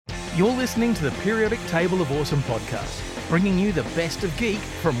You're listening to the Periodic Table of Awesome podcast, bringing you the best of geek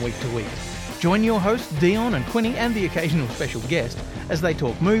from week to week. Join your hosts Dion and Quinny and the occasional special guest as they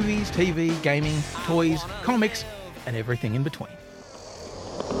talk movies, TV, gaming, toys, comics, and everything in between.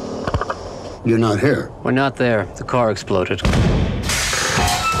 You're not here. We're not there. The car exploded.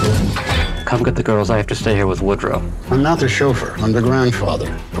 Come get the girls. I have to stay here with Woodrow. I'm not the chauffeur. I'm the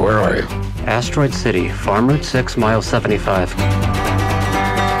grandfather. Where are you? Asteroid City, Farm Route 6, mile 75.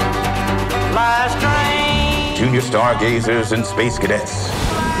 Last train. Junior stargazers and space cadets.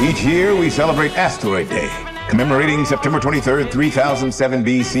 Each year we celebrate Asteroid Day, commemorating September 23rd, 3007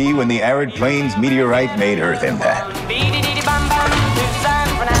 BC, when the arid plains meteorite made Earth impact.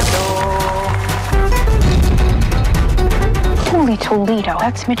 Holy Toledo,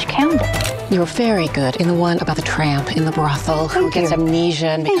 that's Mitch Campbell. You were very good in the one about the tramp in the brothel who gets amnesia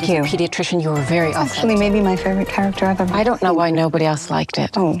and becomes a pediatrician. You were very authentic. Actually, maybe my favorite character I've ever. I don't know why nobody else liked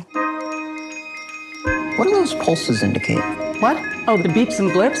it. Oh. What do those pulses indicate? What? Oh, the beeps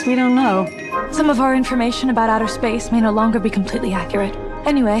and blips? We don't know. Some of our information about outer space may no longer be completely accurate.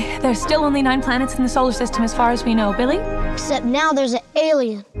 Anyway, there's still only 9 planets in the solar system as far as we know, Billy? Except now there's an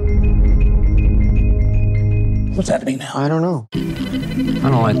alien. What's happening now? I don't know. I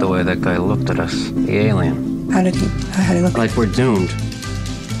don't like the way that guy looked at us. The alien. How did he look? Like we're doomed.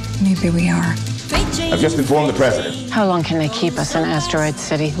 Maybe we are. I've just informed the president. How long can they keep us in Asteroid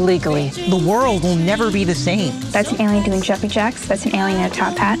City legally? The world will never be the same. That's an alien doing jumping jacks. That's an alien in a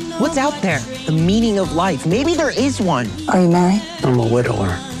top hat. What's out there? The meaning of life. Maybe there is one. Are you married? I'm a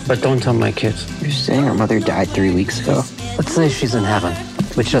widower. But don't tell my kids. You're saying her mother died 3 weeks ago? Let's say she's in heaven.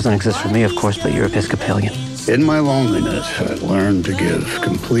 Which doesn't exist for me, of course, but you're Episcopalian. In my loneliness, I learned to give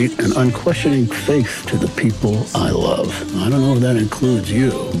complete and unquestioning faith to the people I love. I don't know if that includes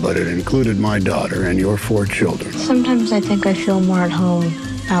you, but it included my daughter and your 4 children. Sometimes I think I feel more at home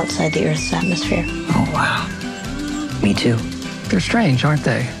outside the Earth's atmosphere. Oh, wow. Me too. They're strange, aren't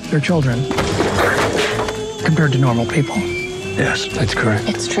they? They're children. Compared to normal people. Yes, that's correct.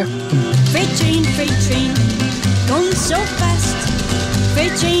 It's true. Freight train, going so fast.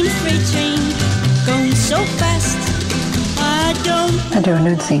 Freight train, going so fast. I do a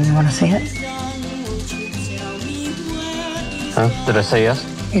nude scene. You want to see it? Huh? Did I say yes?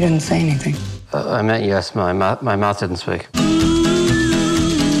 You didn't say anything. I meant yes. My mouth didn't speak.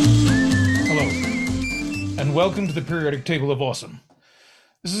 Hello, and welcome to the Periodic Table of Awesome.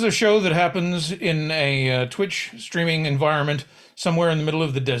 This is a show that happens in a Twitch streaming environment somewhere in the middle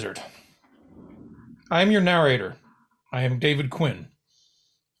of the desert. I am your narrator. I am David Quinn.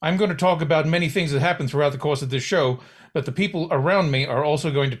 I'm going to talk about many things that happen throughout the course of this show, but the people around me are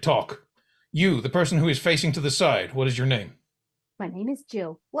also going to talk. You, the person who is facing to the side, what is your name? My name is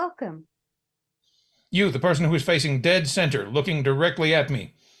Jill. Welcome. You, the person who is facing dead center, looking directly at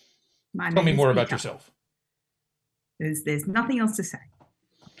me. Tell me more about yourself. There's nothing else to say.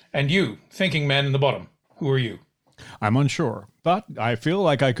 And you, thinking man in the bottom, who are you? I'm unsure, but I feel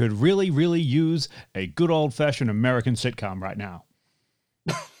like I could really, really use a good old-fashioned American sitcom right now.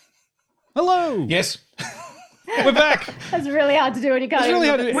 Hello! Yes. We're back. That's really hard to do when you can't really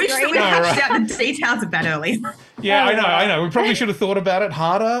hard to do. We should have hashed out the details a bit earlier. Yeah, I know. We probably should have thought about it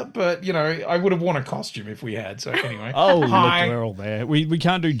harder, but, you know, I would have worn a costume if we had, so anyway. Oh, Hi. look, we're all there. We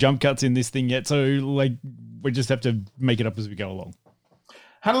can't do jump cuts in this thing yet, so, like, we just have to make it up as we go along.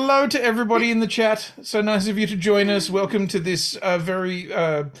 Hello to everybody in the chat. So nice of you to join us. Welcome to this very,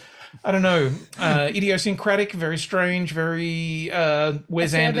 idiosyncratic, very strange, very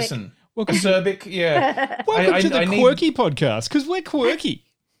Wes Acerbic. Anderson. Acerbic, yeah. Welcome to the quirky podcast, because we're quirky.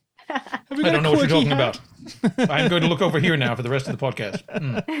 I don't know what you're talking about. I'm going to look over here now for the rest of the podcast.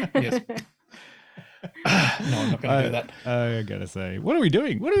 Yes. No, I'm not going to do that. I gotta say, what are we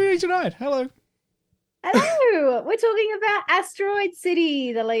doing? What are we doing tonight? Hello. Hello. We're talking about Asteroid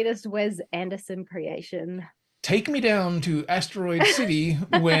City, the latest Wes Anderson creation. Take me down to Asteroid City,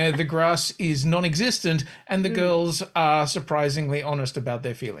 where the grass is non-existent and the girls are surprisingly honest about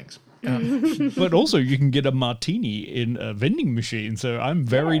their feelings. But also, you can get a martini in a vending machine, so I'm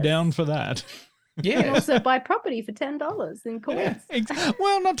very down for that. Yeah. You can also buy property for $10 in coins. Yeah,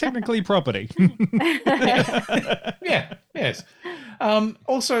 well, not technically property. Yeah, yes.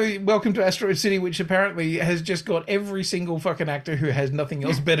 Also, welcome to Asteroid City, which apparently has just got every single fucking actor who has nothing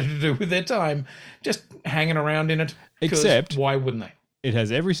else better to do with their time just hanging around in it. Except, why wouldn't they? It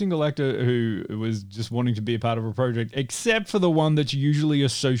has every single actor who was just wanting to be a part of a project, except for the one that's usually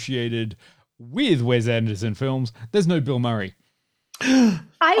associated with Wes Anderson films. There's no Bill Murray. I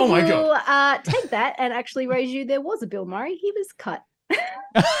will take that and actually raise you. There was a Bill Murray. He was cut.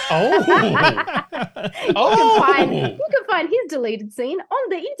 Oh. You can find his deleted scene on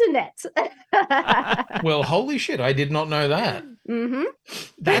the internet. Well, holy shit! I did not know that. Mm-hmm.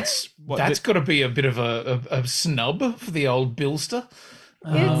 That's got to be a bit of a snub for the old Billster.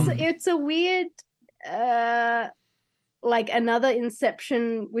 It's a weird, like another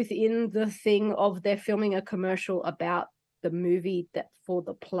inception within the thing of they're filming a commercial about the movie that for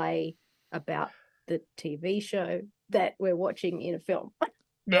the play about the TV show that we're watching in a film.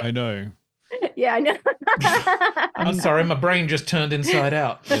 I know. Yeah, I know. I'm sorry, my brain just turned inside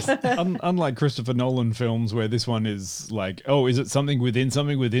out. Yes. Unlike Christopher Nolan films where this one is like, oh, is it something within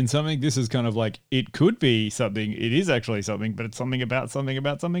something within something? This is kind of like, it could be something. It is actually something, but it's something about something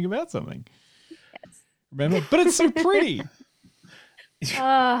about something about something. Yes. Remember? But it's so pretty.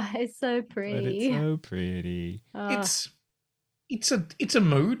 Oh, it's so But pretty. it's so pretty. It's a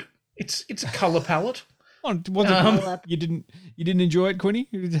mood. It's a color palette. Oh, you didn't enjoy it, Quinny?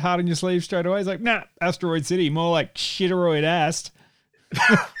 You did hard on your sleeve straight away. It's like, nah, Asteroid City, more like shitteroid ast.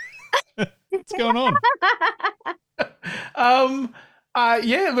 What's going on?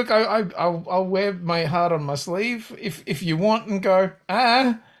 Yeah, look, I'll wear my heart on my sleeve if you want and go.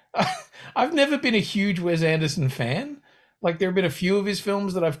 I've never been a huge Wes Anderson fan. Like there have been a few of his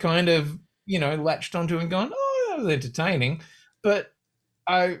films that I've kind of latched onto and gone, oh, that was entertaining, but.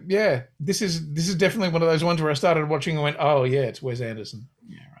 This is definitely one of those ones where I started watching and went, oh yeah, it's Wes Anderson.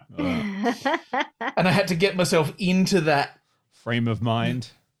 Yeah, right. And I had to get myself into that frame of mind.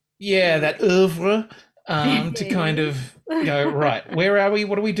 Yeah, that oeuvre to kind of go, right, where are we?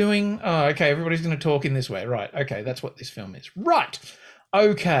 What are we doing? Oh, okay, everybody's going to talk in this way. Right, okay, that's what this film is. Right,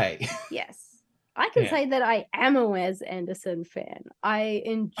 okay. Yes. I can say that I am a Wes Anderson fan. I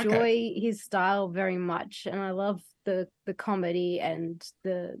enjoy his style very much, and I love the comedy and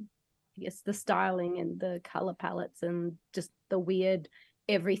the styling and the color palettes and just the weird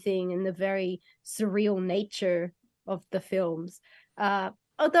everything and the very surreal nature of the films.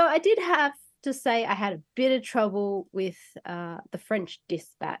 Although I did have to say I had a bit of trouble with the French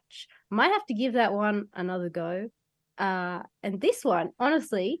Dispatch. Might have to give that one another go. And this one,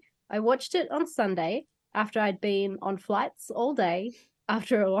 honestly, I watched it on Sunday after I'd been on flights all day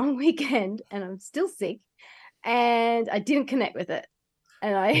after a long weekend, and I'm still sick. And I didn't connect with it.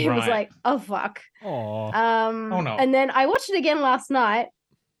 And I was like, oh, fuck. Oh no. And then I watched it again last night,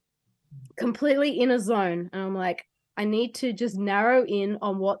 completely in a zone. And I'm like, I need to just narrow in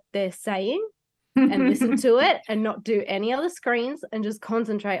on what they're saying and listen to it and not do any other screens and just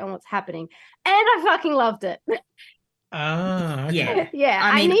concentrate on what's happening. And I fucking loved it. Okay. Yeah.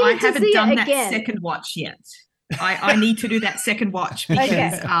 I mean, I haven't done that again. second watch yet. I need to do that second watch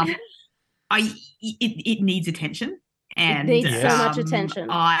because it needs attention, and it needs so much attention.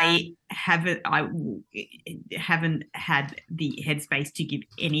 I haven't had the headspace to give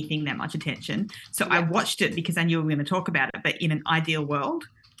anything that much attention. So I watched it because I knew we were going to talk about it. But in an ideal world,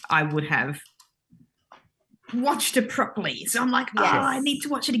 I would have watched it properly. So I'm like, I need to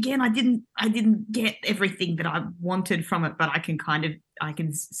watch it again. I didn't get everything that I wanted from it, but I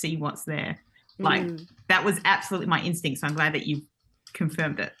can see what's there. Like that was absolutely my instinct. So I'm glad that you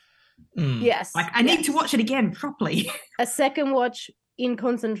confirmed it. Yes. Like I need to watch it again properly. A second watch in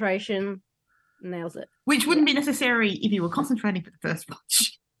concentration nails it. Which wouldn't be necessary if you were concentrating for the first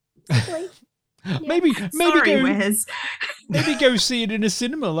watch. Maybe Sorry, Wes. Maybe go see it in a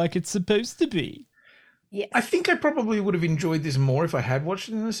cinema like it's supposed to be. Yes. I think I probably would have enjoyed this more if I had watched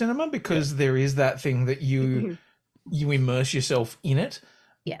it in the cinema because there is that thing that you immerse yourself in it.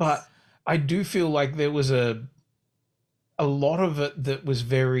 Yes. But I do feel like there was a lot of it that was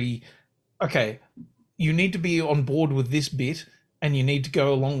very, okay, you need to be on board with this bit and you need to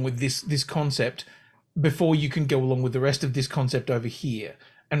go along with this concept before you can go along with the rest of this concept over here.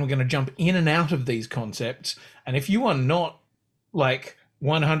 And we're going to jump in and out of these concepts. And if you are not like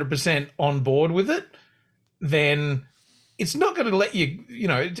 100% on board with it, then it's not going to let you,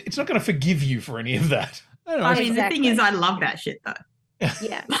 it's not going to forgive you for any of that. I mean, the thing is, I love that shit though.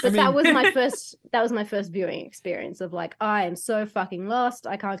 Yeah, but that was my first viewing experience of like, I am so fucking lost.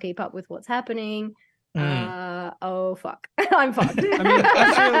 I can't keep up with what's happening. Oh fuck, I'm fucked. I mean,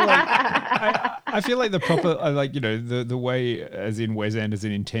 I feel like the proper, the way, as in Wes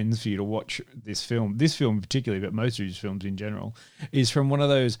Anderson intends for you to watch this film particularly, but most of his films in general, is from one of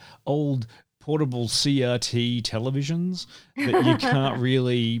those old portable CRT televisions that you can't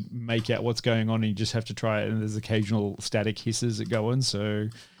really make out what's going on and you just have to try it, and there's occasional static hisses that go on. So,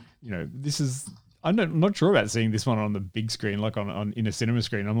 this is, I'm not sure about seeing this one on the big screen, like on in a cinema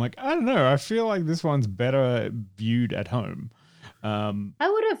screen. I'm like, I don't know, I feel like this one's better viewed at home. I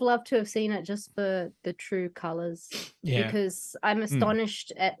would have loved to have seen it just for the true colors, because I'm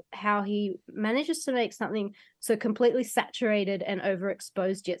astonished at how he manages to make something so completely saturated and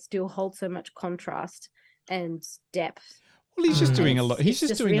overexposed, yet still hold so much contrast and depth. Well, he's just doing a lot. He's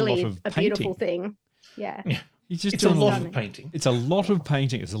just doing really a lot of a painting. beautiful thing. Yeah. He's just It's doing a lot of painting. It's a lot of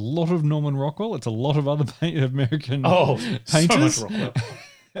painting. It's a lot of Norman Rockwell. It's a lot of other American painters. So much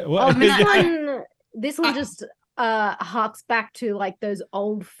Rockwell. This one just harks back to like those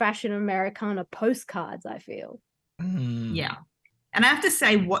old-fashioned Americana postcards, I feel. Yeah. And I have to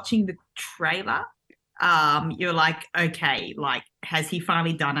say, watching the trailer, you're like, okay, like, has he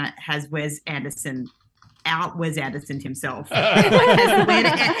finally done it? Has Wes Anderson himself?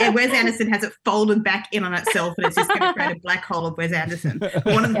 Wes Anderson has it folded back in on itself, and it's just going to create a black hole of Wes Anderson. But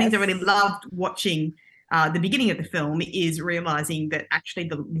one of the things I really loved watching the beginning of the film is realizing that actually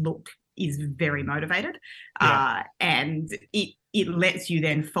the look is very motivated, and it lets you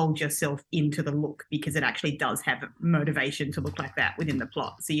then fold yourself into the look, because it actually does have motivation to look like that within the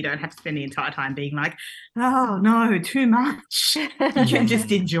plot. So you don't have to spend the entire time being like, oh no, too much. You can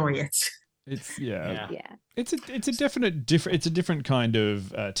just enjoy it. It's It's a different kind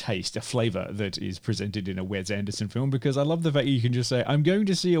of taste, a flavor that is presented in a Wes Anderson film, because I love the fact you can just say, I'm going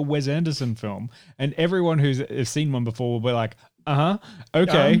to see a Wes Anderson film, and everyone who's seen one before will be like,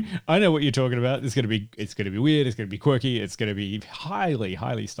 okay, I know what you're talking about. It's gonna be weird, it's gonna be quirky, it's gonna be highly,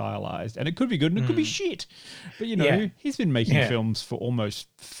 highly stylized, and it could be good and it could be shit. But he's been making films for almost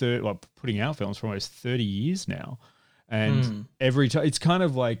putting out films for almost 30 years now. And every time, it's kind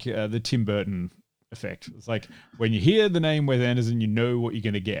of like the Tim Burton effect. It's like when you hear the name Wes Anderson, you know what you're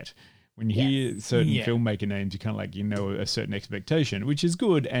going to get. When you hear certain filmmaker names, you kind of like, a certain expectation, which is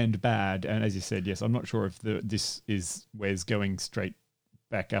good and bad. And as you said, yes, I'm not sure if this is Wes going straight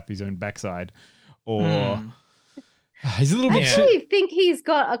back up his own backside, or he's a little bit. I actually think he's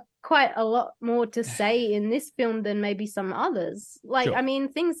got quite a lot more to say in this film than maybe some others. Like, I mean,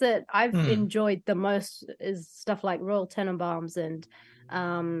 things that I've enjoyed the most is stuff like Royal Tenenbaums and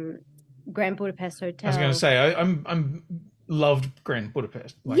Grand Budapest Hotel. I was going to say, I'm loved Grand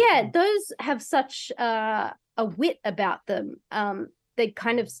Budapest. Those have such a wit about them. They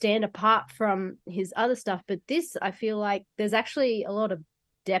kind of stand apart from his other stuff. But this, I feel like there's actually a lot of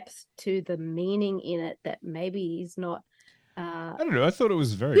depth to the meaning in it that maybe he's not. I don't know. I thought it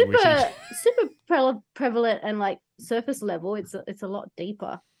was very super prevalent and like surface level. It's a lot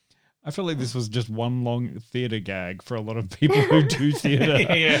deeper. I feel like this was just one long theater gag for a lot of people who do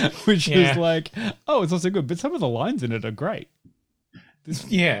theater, which is like, oh, it's not so good, but some of the lines in it are great.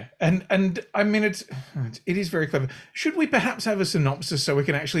 And I mean, it is very clever. Should we perhaps have a synopsis so we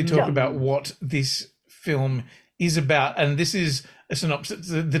can actually talk about what this film is about? And this is a synopsis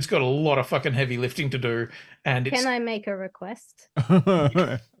that's got a lot of fucking heavy lifting to do. And can I make a request?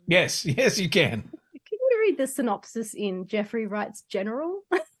 Yes, you can. Can you read the synopsis in Jeffrey Wright's General?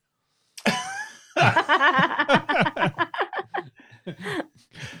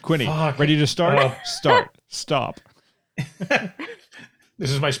 Quinny, ready to start? Stop.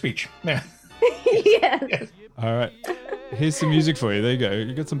 This is my speech. Yeah. Yes. All right. Here's some music for you. There you go.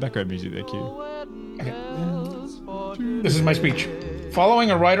 You got some background music there, Q. Okay. This is my speech.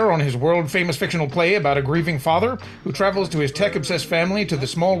 Following a writer on his world-famous fictional play about a grieving father who travels to his tech-obsessed family to the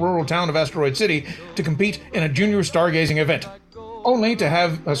small rural town of Asteroid City to compete in a junior stargazing event, only to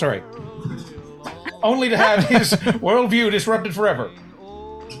have his worldview disrupted forever.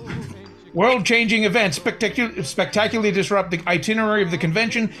 World-changing events spectacularly disrupt the itinerary of the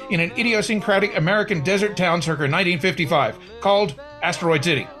convention in an idiosyncratic American desert town circa 1955, called Asteroid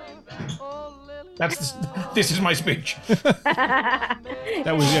City. This is my speech. That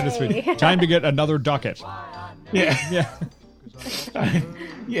was the end of the speech. Time to get another ducat. Yeah.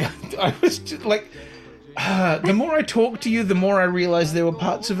 I was just like, the more I talk to you, the more I realize there were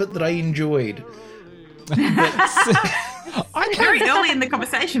parts of it that I enjoyed. I'm very early in the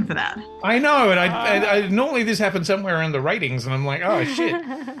conversation for that. I know, and I normally this happens somewhere around the ratings, and I'm like, oh shit,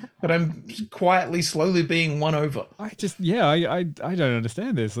 but I'm quietly, slowly being won over. I don't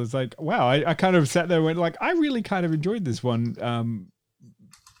understand this. It's like, wow, I kind of sat there and went like, I really kind of enjoyed this one. And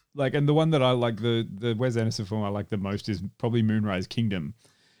the one that I like, the Wes Anderson film I like the most is probably Moonrise Kingdom,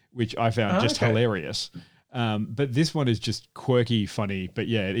 which I found hilarious. But this one is just quirky, funny, but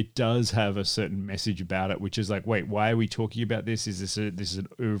it does have a certain message about it, which is like, wait, why are we talking about this? Is this an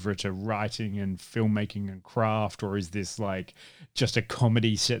oeuvre to writing and filmmaking and craft, or is this like just a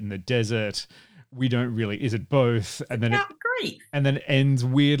comedy set in the desert? We don't really, is it both? And then grief. And then it ends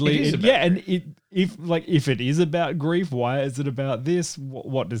weirdly. It is about yeah, and if it is about grief, why is it about this?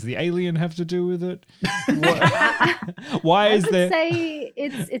 What does the alien have to do with it? Why is there? I would say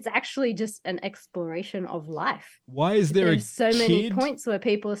it's actually just an exploration of life. Why is there There's so many kid? points where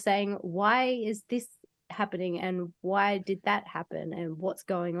people are saying, "Why is this happening? And why did that happen? And what's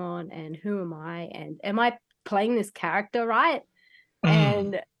going on? And who am I? And am I playing this character right?"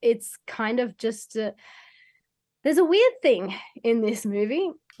 And it's kind of just there's a weird thing in this movie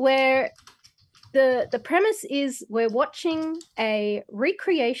where the premise is we're watching a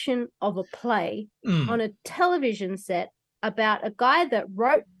recreation of a play on a television set about a guy that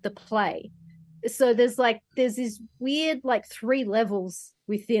wrote the play. So there's this weird 3 levels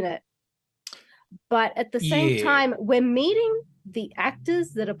within it. But at the same time, we're meeting the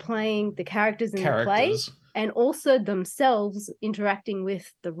actors that are playing the characters in the play, and also themselves interacting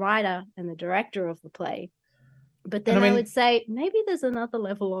with the writer and the director of the play. But then I would say maybe there's another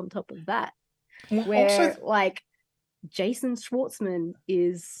level on top of that, where Jason Schwartzman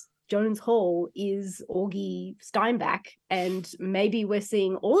is Jones Hall, is Augie Steinbach, and maybe we're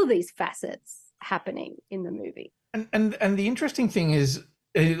seeing all of these facets happening in the movie. And the interesting thing is,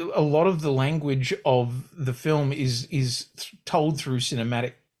 a lot of the language of the film is told through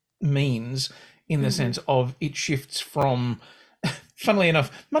cinematic means, in the sense of it shifts from, funnily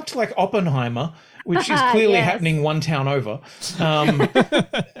enough, much like Oppenheimer, which is clearly happening one town over.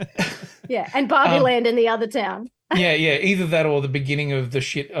 Yeah, and Barbie Land in the other town. Yeah, either that or the beginning of the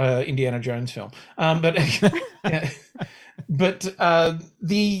shit Indiana Jones film. But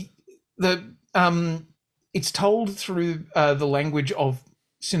it's told through the language of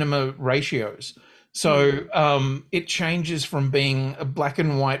cinema ratios. So it changes from being a black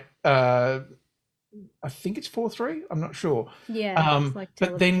and white. I think it's 4:3. I'm not sure. Yeah,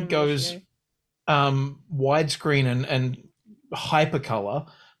 but then goes widescreen and hypercolor.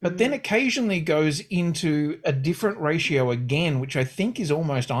 But then occasionally goes into a different ratio again, which I think is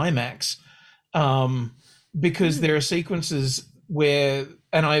almost IMAX, because there are sequences where,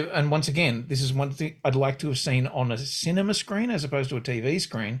 and once again, this is one thing I'd like to have seen on a cinema screen as opposed to a TV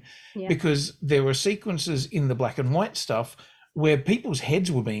screen, because there were sequences in the black and white stuff where people's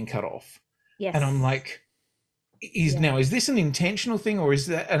heads were being cut off. Yes. And I'm like, is this an intentional thing, or is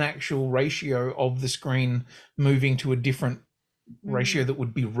that an actual ratio of the screen moving to a different ratio that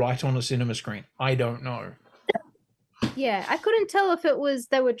would be right on a cinema screen? I don't know. Yeah, I couldn't tell if it was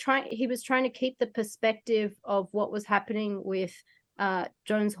he was trying to keep the perspective of what was happening with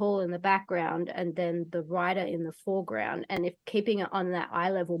Jones Hall in the background and then the writer in the foreground, and if keeping it on that eye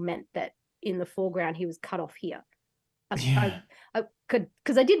level meant that in the foreground he was cut off here. I could,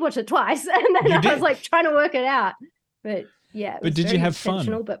 because I did watch it twice, and then I was trying to work it out. But yeah, it was did you have fun?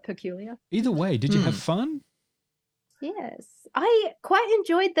 Intentional but peculiar. Either way, did you have fun? Yes, I quite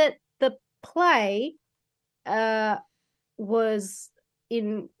enjoyed that the play was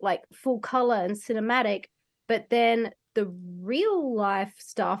in full color and cinematic, but then the real life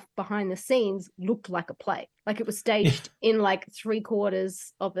stuff behind the scenes looked like a play. It was staged in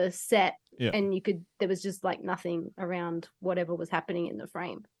 3/4 of a set, and there was just nothing around whatever was happening in the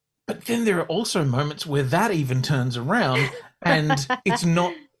frame. But then there are also moments where that even turns around and it's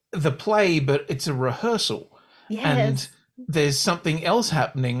not the play, but it's a rehearsal. Yes. And there's something else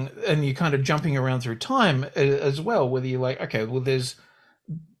happening, and you're kind of jumping around through time as well, whether you're okay, well, there's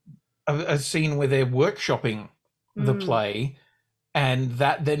a scene where they're workshopping the play, and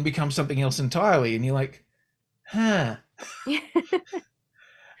that then becomes something else entirely, and you're like, huh.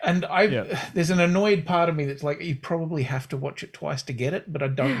 And there's an annoyed part of me that's you probably have to watch it twice to get it, but I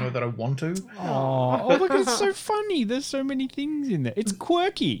don't know that I want to. Oh, look, it's so funny. There's so many things in there. It's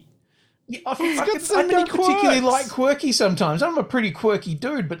quirky. Yeah, I don't particularly like quirky sometimes. I'm a pretty quirky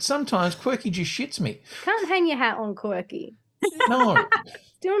dude, but sometimes quirky just shits me. Can't hang your hat on quirky. No.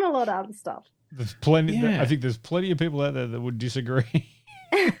 Doing a lot of other stuff. There's plenty. I think there's plenty of people out there that would disagree.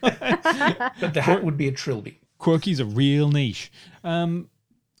 But the hat would be a trilby. Quirky's a real niche. Look,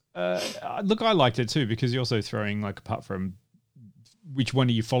 I liked it too, because you're also throwing, apart from which one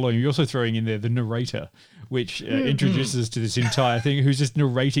are you following, you're also throwing in there the narrator, which introduces to this entire thing, who's just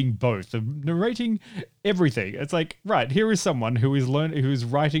narrating narrating everything. It's right, here is someone who is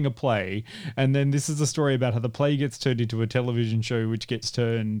writing a play, and then this is a story about how the play gets turned into a television show, which gets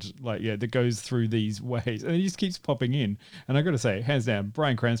turned that goes through these ways, and it just keeps popping in. And I got to say, hands down,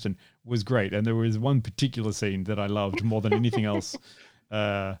 Bryan Cranston was great, and there was one particular scene that I loved more than anything else.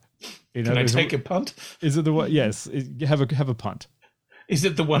 Can I take a punt? Is it the one? Yes, have a punt. Is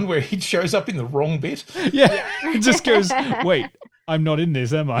it the one where he shows up in the wrong bit? Yeah. It just goes, wait, I'm not in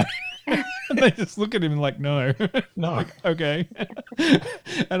this, am I? And they just look at him like, no. No. Like, okay.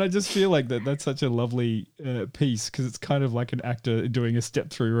 And I just feel like that's such a lovely piece, because it's kind of like an actor doing a step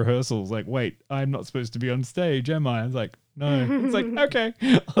through rehearsals. Like, wait, I'm not supposed to be on stage, am I? It's like, no. It's like, okay,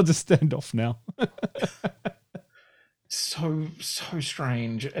 I'll just stand off now. So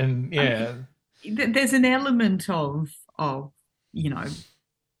strange. And yeah. There's an element of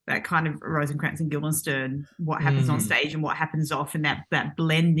that kind of Rosencrantz and Guildenstern, what happens on stage and what happens off, and that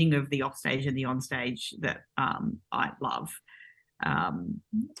blending of the offstage and the onstage that I love.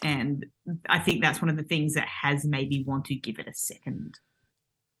 And I think that's one of the things that has made me want to give it a second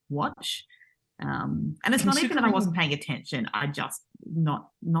watch. And it's not even that I wasn't paying attention. I just not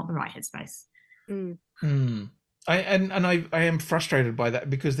the right headspace. I am frustrated by that,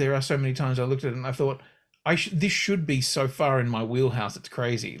 because there are so many times I looked at it and I thought, this should be so far in my wheelhouse, it's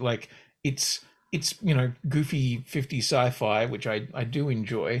crazy. Like it's goofy 50s sci-fi, which I do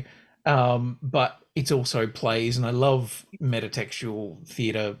enjoy, but it's also plays, and I love metatextual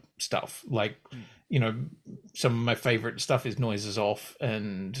theater stuff. Like some of my favorite stuff is Noises Off,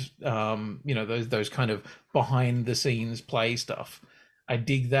 and those kind of behind the scenes play stuff. I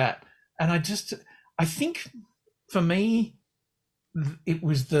dig that, and I think for me it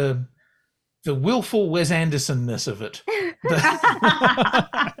was the willful Wes Anderson-ness of it.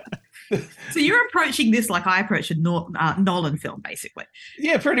 So you're approaching this like I approach a Nolan film, basically.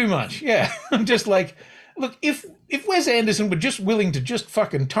 Yeah, pretty much. Yeah. I'm just like, look, if Wes Anderson were just willing to just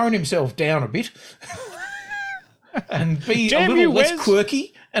fucking tone himself down a bit and be a little less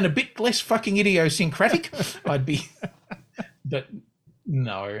quirky and a bit less fucking idiosyncratic, I'd be... But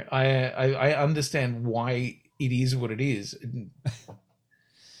no, I understand why it is what it is.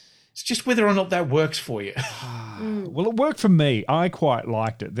 It's just whether or not that works for you. Well, it worked for me. I quite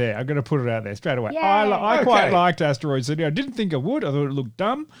liked it. There, I'm going to put it out there straight away. Yay. I quite liked Asteroid City. I didn't think I would. I thought it looked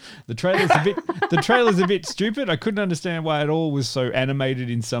dumb. The trailer's a bit stupid. I couldn't understand why it all was so animated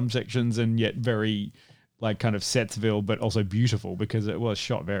in some sections and yet very like kind of Setsville, but also beautiful, because it was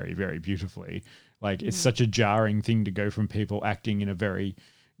shot very, very beautifully. Like it's such a jarring thing to go from people acting in a very,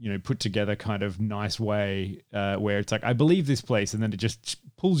 put together kind of nice way, where it's like, I believe this place, and then it just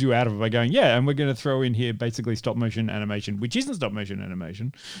pulls you out of it by going, yeah, and we're going to throw in here basically stop motion animation, which isn't stop motion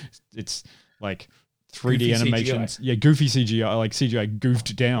animation. It's like 3D goofy animations. CGI. Yeah, goofy CGI, like CGI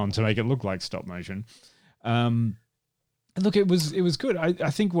goofed down to make it look like stop motion. Look, it was good. I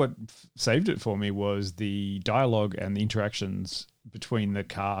think what saved it for me was the dialogue and the interactions between the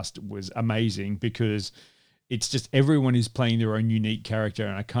cast was amazing, because it's just everyone is playing their own unique character,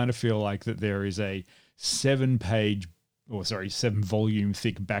 and I kind of feel like that there is a 7-volume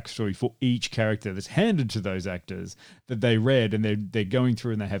thick backstory for each character that's handed to those actors that they read, and they're going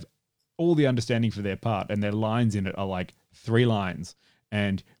through and they have all the understanding for their part, and their lines in it are like 3 lines,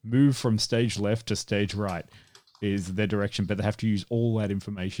 and move from stage left to stage right is their direction, but they have to use all that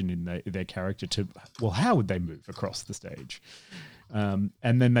information in their character to, well, how would they move across the stage? And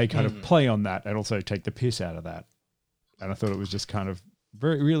then they kind of play on that and also take the piss out of that. And I thought it was just kind of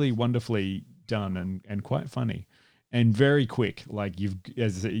really wonderfully done and quite funny and very quick. Like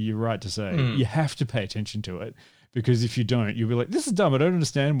as you're right to say, you have to pay attention to it, because if you don't, you'll be like, this is dumb. I don't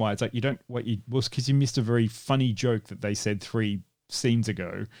understand why. It's like, because you missed a very funny joke that they said 3 scenes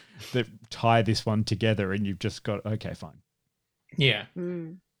ago that tie this one together, and you've just got, okay, fine. Yeah.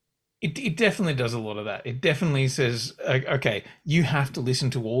 It definitely does a lot of that. It definitely says, okay, you have to listen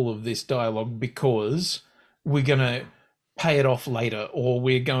to all of this dialogue because we're going to pay it off later, or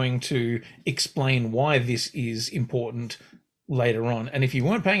we're going to explain why this is important later on. And if you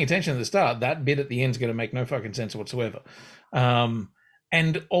weren't paying attention at the start, that bit at the end is going to make no fucking sense whatsoever.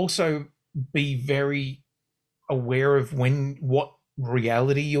 And also be very aware of what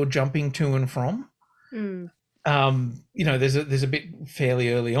reality you're jumping to and from. There's a bit fairly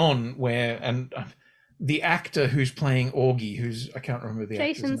early on where the actor who's playing Augie, I can't remember the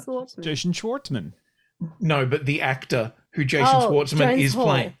Jason actor's name. Schwartzman. Jason Schwartzman. No, but the actor who Jason Schwartzman is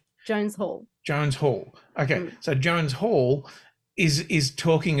playing. Jones Hall. Jones Hall. Okay, so Jones Hall is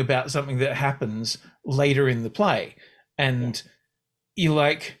talking about something that happens later in the play, and you're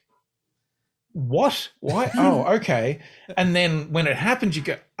like, what? Why? Oh, okay. And then when it happens, you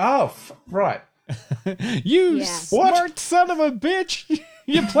go, oh, right. You smart son of a bitch.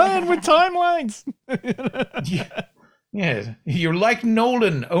 You're playing with timelines. Yeah. You're like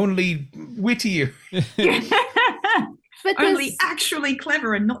Nolan, only wittier. But only actually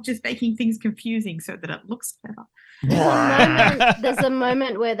clever and not just making things confusing so that it looks clever. There's a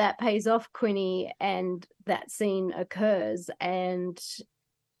moment where that pays off, Quinny, and that scene occurs, and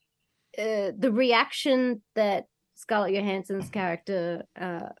the reaction that Scarlett Johansson's character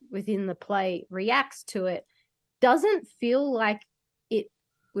within the play reacts to it doesn't feel like it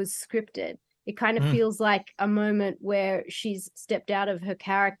was scripted. It kind of feels like a moment where she's stepped out of her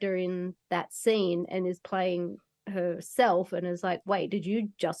character in that scene and is playing herself and is like, wait, did you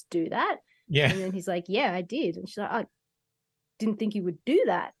just do that? Yeah. And then he's like, yeah, I did. And she's like, I didn't think you would do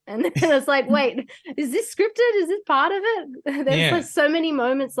that. And then it's like, wait, is this scripted? Is this part of it? There's like so many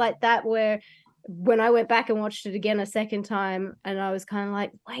moments like that where when I went back and watched it again a second time, and I was kind of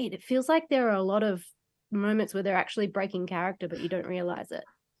like, wait, it feels like there are a lot of moments where they're actually breaking character, but you don't realize it.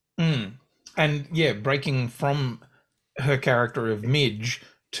 And yeah, breaking from her character of Midge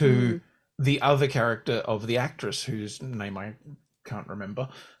to the other character of the actress whose name I can't remember.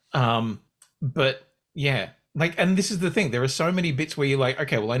 But yeah, like, and this is the thing. There are so many bits where you're like,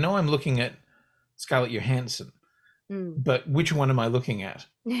 okay, well, I know I'm looking at Scarlett Johansson, but which one am I looking at?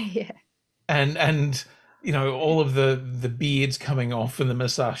 Yeah. And you know, all of the beards coming off and the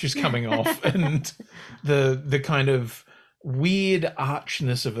moustaches coming off and the kind of weird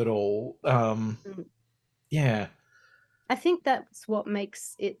archness of it all. Yeah. I think that's what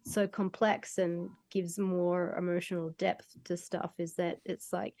makes it so complex and gives more emotional depth to stuff, is that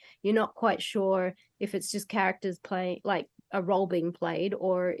it's like you're not quite sure if it's just characters playing, like a role being played,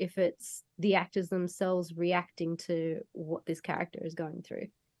 or if it's the actors themselves reacting to what this character is going through.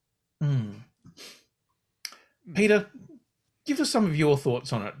 Peter, give us some of your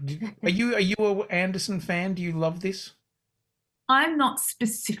thoughts on it. Are you a Anderson fan? Do you love this? I'm not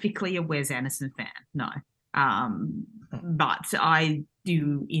specifically a Wes Anderson fan, no. But I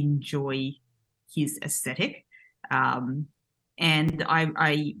do enjoy his aesthetic. And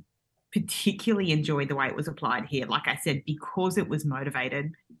I particularly enjoyed the way it was applied here. Like I said, because it was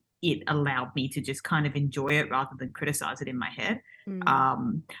motivated, it allowed me to just kind of enjoy it rather than criticize it in my head.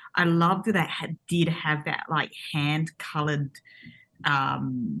 I loved that it did have that like hand-colored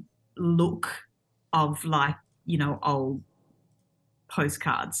look of, like, you know, old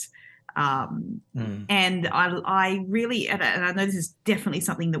postcards. And I really, and I know this is definitely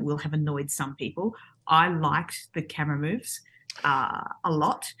something that will have annoyed some people, I liked the camera moves a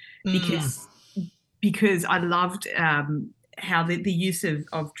lot because I loved how the use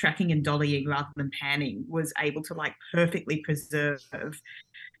of tracking and dollying rather than panning was able to like perfectly preserve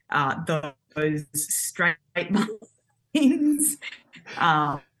those straight lines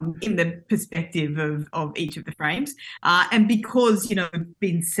in the perspective of each of the frames. And because, you know,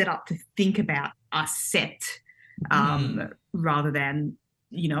 been set up to think about a set rather than,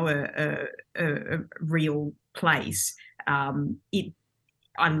 you know, a real place, I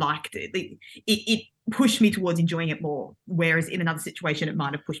liked it. It pushed me towards enjoying it more, whereas in another situation it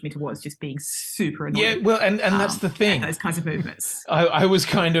might have pushed me towards just being super annoyed. Yeah, well, and that's the thing. Those kinds of movements. I was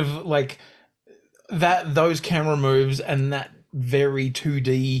kind of like that. Those camera moves and that very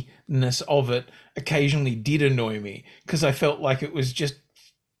 2D-ness of it occasionally did annoy me because I felt like it was just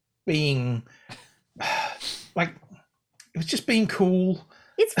being like, it was just being cool.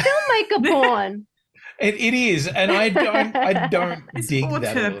 It's filmmaker porn. It is, and I don't dig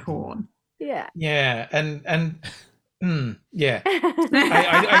that. Porn. Yeah. Yeah, and yeah.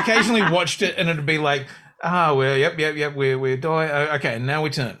 I occasionally watched it, and it'd be like, well, yep, we're dying. Okay, now we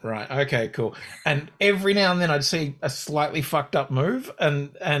turn. Right, okay, cool. And every now and then I'd see a slightly fucked up move,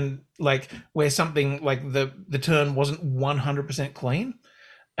 and like where something like the turn wasn't 100% clean,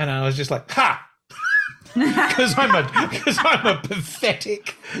 and I was just like, ha. Because I'm a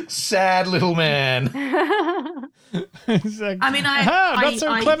pathetic, sad little man. Like, I mean, not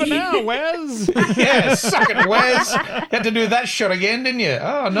so clever now, Wes. Yeah, suck it, Wes. You had to do that shot again, didn't you?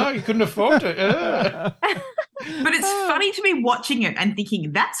 Oh no, you couldn't afford it. But it's funny to me watching it and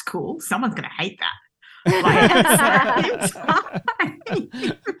thinking that's cool. Someone's going to hate that.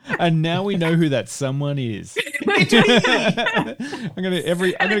 And now we know who that someone is. It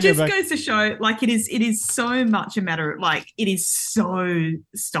just goes to show, like, it is so much a matter of, like, it is so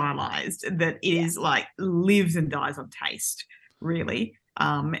stylized that it is like lives and dies on taste, really.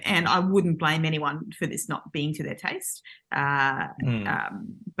 And I wouldn't blame anyone for this not being to their taste.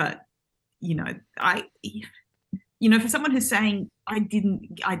 But you know, for someone who's saying I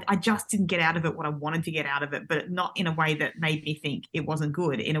just didn't get out of it what I wanted to get out of it, but not in a way that made me think it wasn't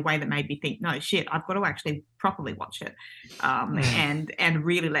good, in a way that made me think, no, shit, I've got to actually properly watch it, and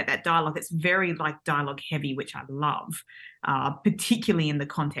really let that dialogue. It's very like dialogue heavy, which I love, particularly in the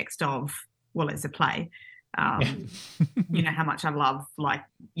context of, well, it's a play. You know how much I love, like,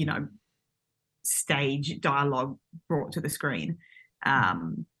 you know, stage dialogue brought to the screen.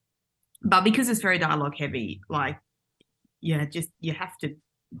 But because it's very dialogue heavy, like, yeah, just you have to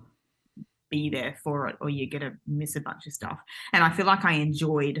be there for it, or you're going to miss a bunch of stuff. And I feel like I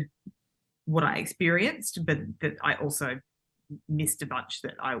enjoyed what I experienced, but that I also missed a bunch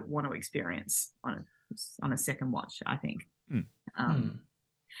that I want to experience on a second watch, I think.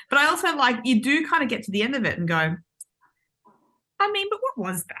 But I also you do kind of get to the end of it and go, I mean, but what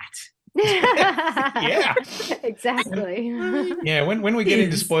was that? Yeah, exactly. Yeah, when we get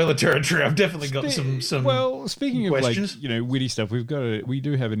into spoiler territory, I've definitely got some. Well, speaking questions. of witty stuff, we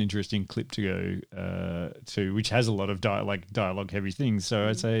do have an interesting clip to go to, which has a lot of dialogue heavy things. So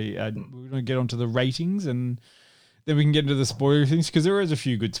I'd say we're going to get onto the ratings, and then we can get into the spoiler things, because there is a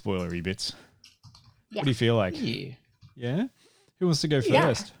few good spoilery bits. Yeah. What do you feel like? Yeah. Who wants to go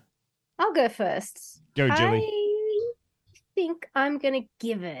first? I'll go first. Go, Jilly. I think I'm going to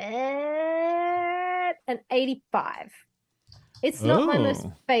give it an 85. It's not my most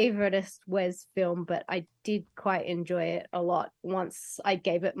favoritist Wes film, but I did quite enjoy it a lot once I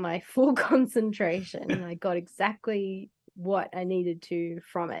gave it my full concentration. And I got exactly what I needed to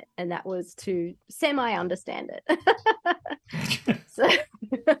from it, and that was to semi-understand it. So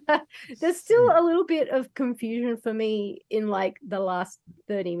there's still a little bit of confusion for me in like the last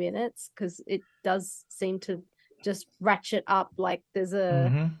 30 minutes, because it does seem to just ratchet up. Like there's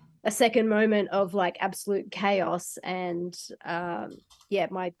a second moment of like absolute chaos, and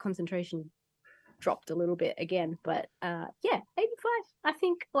my concentration dropped a little bit again. But 85, I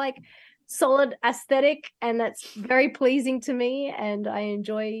think, like solid aesthetic, and that's very pleasing to me, and I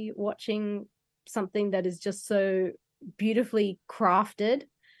enjoy watching something that is just so beautifully crafted.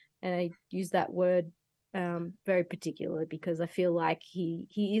 And I use that word very particularly because I feel like he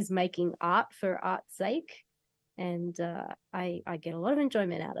is making art for art's sake, and I get a lot of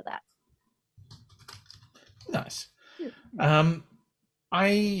enjoyment out of that. Nice.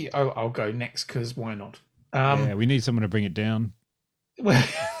 I'll go next, because why not? We need someone to bring it down.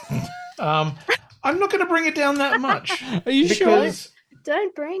 I'm not going to bring it down that much. Are you sure?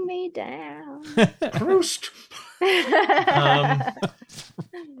 Don't bring me down. Proust.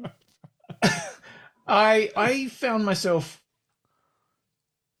 I found myself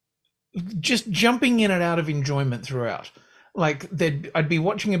just jumping in and out of enjoyment throughout. Like I'd be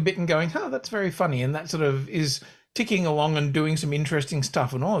watching a bit and going, "Oh, that's very funny," and that sort of is ticking along and doing some interesting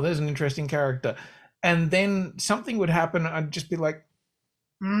stuff. And there's an interesting character. And then something would happen. I'd just be like,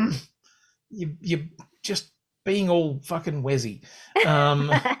 "You're just being all fucking Wezzy."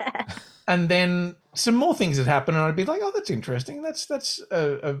 And then some more things would happen, and I'd be like, "Oh, that's interesting. That's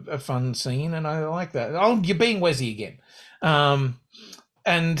a fun scene, and I like that." Oh, you're being Wezzy again.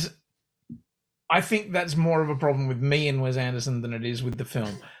 And I think that's more of a problem with me and Wes Anderson than it is with the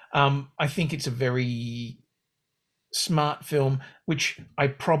film. I think it's a very smart film, which I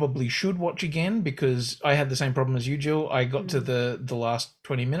probably should watch again, because I had the same problem as you, Jill. I got to the last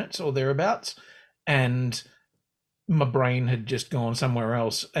 20 minutes or thereabouts, and my brain had just gone somewhere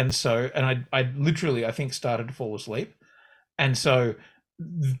else. And I literally, I think, started to fall asleep. And so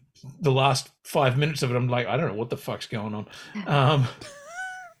the last 5 minutes of it, I'm like, I don't know what the fuck's going on.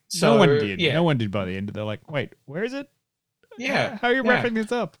 So no one did. Yeah. No one did by the end. They're like, wait, where is it? Yeah. How are you wrapping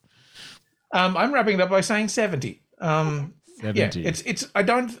this up? I'm wrapping it up by saying 70. 70. Yeah, it's. I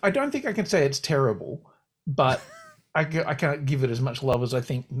don't think I can say it's terrible, but I can't give it as much love as I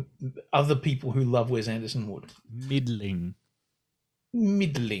think other people who love Wes Anderson would. Middling,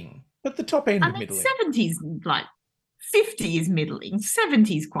 but the top end of middling. 70s, like 50 is middling.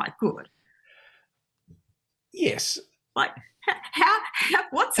 70 is quite good. Yes. Like how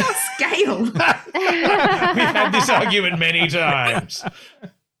what's our scale? We've had this argument many times.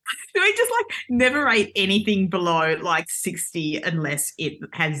 Do we just never rate anything below 60 unless it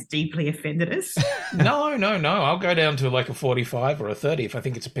has deeply offended us? No. I'll go down to a 45 or a 30 if I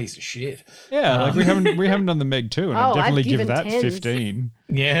think it's a piece of shit. Yeah, we haven't done the Meg 2, and I'd definitely give that 10s. 15.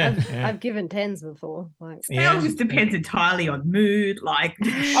 Yeah, I've given 10s before. Scale just depends entirely on mood.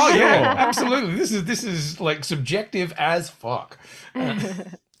 Oh yeah, absolutely. This is subjective as fuck.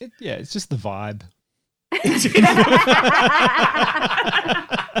 It's just the vibe.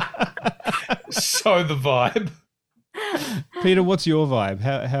 So the vibe. Peter, what's your vibe?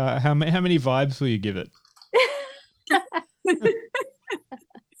 How many vibes will you give it?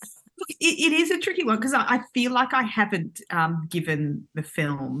 It is a tricky one, because I feel like I haven't given the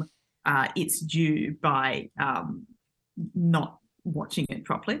film its due by not watching it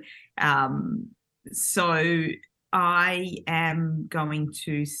properly. So I am going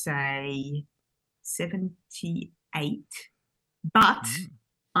to say 78, but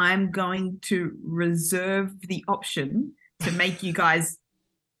I'm going to reserve the option to make you guys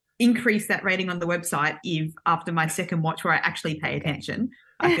increase that rating on the website if after my second watch where I actually pay attention,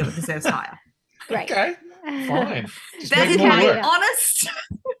 I feel it deserves higher. Great. Okay, fine. Just That make is more my work. honest.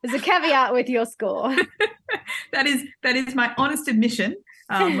 There's a caveat with your score. That is my honest admission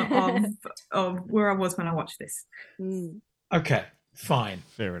of where I was when I watched this. Okay, fine.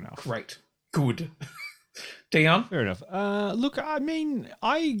 Fair enough. Great. Good. Dion? Fair enough. Look, I mean,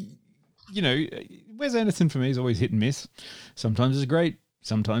 Wes Anderson for me is always hit and miss. Sometimes he's great.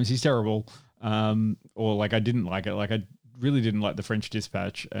 Sometimes he's terrible. Or like I didn't like it. Like I really didn't like The French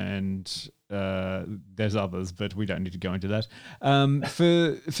Dispatch, and there's others, but we don't need to go into that.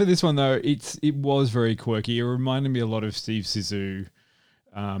 For this one though, it was very quirky. It reminded me a lot of Steve Zissou.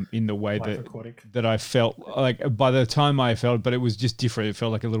 In the way that I felt like by the time I felt, but it was just different. It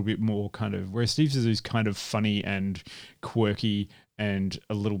felt like a little bit more kind of, whereas Steve Zissou's kind of funny and quirky and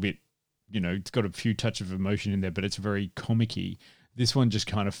a little bit, it's got a few touches of emotion in there, but it's very comic-y. This one just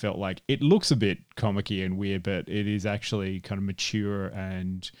kind of felt like it looks a bit comic-y and weird, but it is actually kind of mature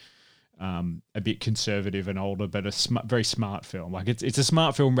and a bit conservative and older, but a very smart film. Like it's a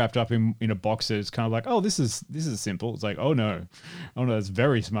smart film wrapped up in a box that is kind of like, oh, this is simple. It's like, oh no, it's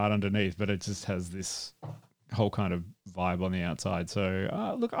very smart underneath, but it just has this whole kind of vibe on the outside.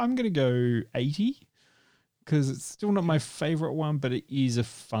 So look, I'm gonna go 80 because it's still not my favorite one, but it is a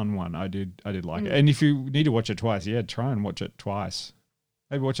fun one. I did like it. And if you need to watch it twice, try and watch it twice.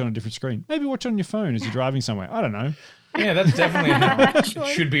 Maybe watch it on a different screen. Maybe watch it on your phone as you're driving somewhere. I don't know. Yeah, that's definitely how it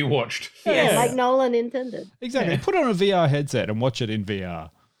should be watched. Yeah, like Nolan intended. Exactly. Put on a VR headset and watch it in VR.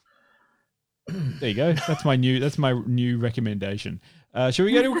 There you go. That's my new recommendation. Shall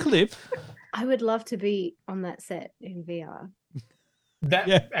we go to a clip? I would love to be on that set in VR.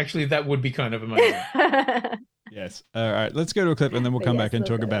 Actually, that would be kind of amazing. Yes. All right. Let's go to a clip and then we'll come back and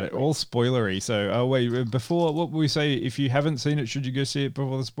talk about it. All spoilery. So, before, what we say, if you haven't seen it, should you go see it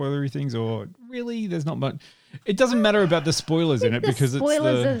before the spoilery things? Or really, there's not much. It doesn't matter about the spoilers in it because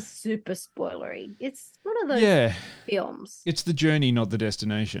spoilers are super spoilery. It's one of those films. It's the journey, not the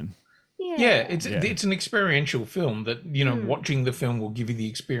destination. Yeah, it's an experiential film that, watching the film will give you the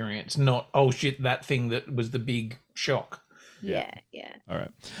experience, not, oh shit, that thing that was the big shock. Yeah. All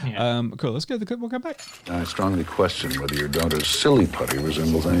right. Cool. Let's go to the clip. We'll come back. I strongly question whether your daughter's silly putty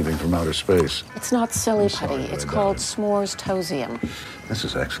resembles anything from outer space. It's not silly putty. It's called s'mores tosium. This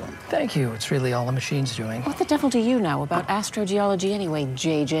is excellent. Thank you. It's really all the machine's doing. What the devil do you know about astrogeology anyway,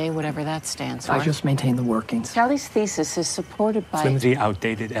 JJ, whatever that stands for? I just maintain the workings. Charlie's thesis is supported by... flimsy,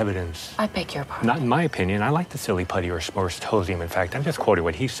 outdated evidence. I beg your pardon. Not in my opinion. I like the silly putty or s'mores tosium. In fact, I'm just quoting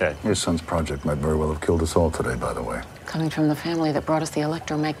what he said. Your son's project might very well have killed us all today, by the way. Coming from the family that brought us the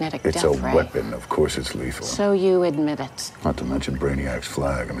electromagnetic It's death a ray. weapon. Of course it's lethal. So you admit it. Not to mention Brainiac's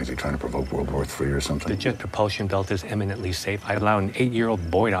flag. I mean, is he trying to provoke World War III or something? The jet propulsion belt is eminently safe. I allowed an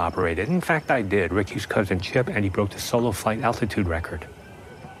 8-year-old boy to operate it. In fact, I did. Ricky's cousin Chip, and he broke the solo flight altitude record.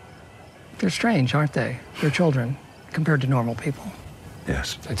 They're strange, aren't they? They're children compared to normal people.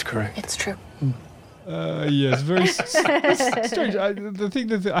 Yes. That's correct. It's true. Yes, very strange. The thing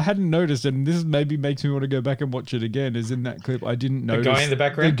that I hadn't noticed, and this maybe makes me want to go back and watch it again, is in that clip I didn't notice the guy in the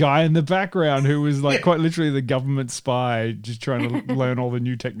background. The guy in the background who was like quite literally the government spy, just trying to learn all the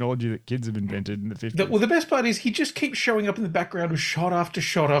new technology that kids have invented in the 50s. Well, the best part is he just keeps showing up in the background with shot after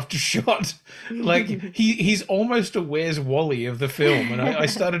shot after shot. Like he's almost a Where's Wally of the film, and I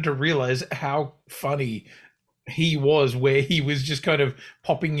started to realize how funny he was, where he was just kind of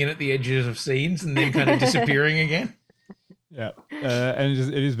popping in at the edges of scenes and then kind of disappearing again. Yeah, and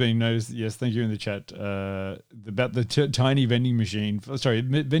it is being noticed. Yes, thank you in the chat about the tiny vending machine.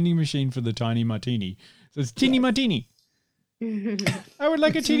 Vending machine for the tiny martini. So it's teeny martini. I would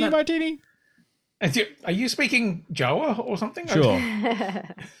like a teeny martini. Are you speaking Jawa or something? Sure.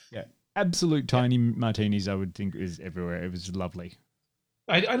 Yeah, absolute tiny martinis. I would think is everywhere. It was lovely.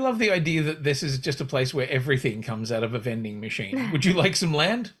 I love the idea that this is just a place where everything comes out of a vending machine. Would you like some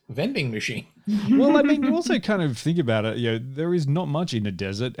land? Vending machine. Well, I mean, you also kind of think about it. There is not much in a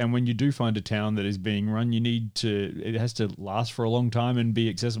desert, and when you do find a town that is being run, it has to last for a long time and be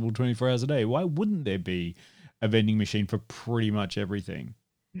accessible 24 hours a day. Why wouldn't there be a vending machine for pretty much everything?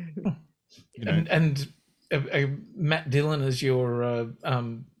 And Matt Dillon as your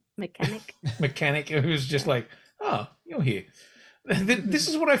mechanic, who's just like, oh, you're here. This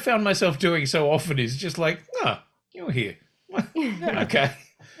is what I found myself doing so often, is just like, you're here. Okay.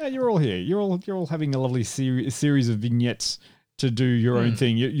 Yeah, you're all here. You're all having a lovely series of vignettes to do your own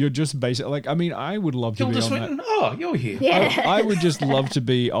thing. You're just basic. Like, I mean, I would love to be on Swinton? that. Oh, you're here. Yeah. I would just love to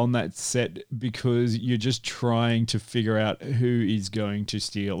be on that set because you're just trying to figure out who is going to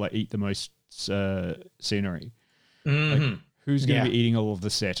eat the most scenery. Mm-hmm. Like, Who's going to Yeah. be eating all of the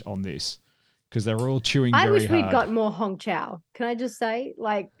set on this? Because they're all chewing I very wish hard. we'd got more Hong Chow. Can I just say,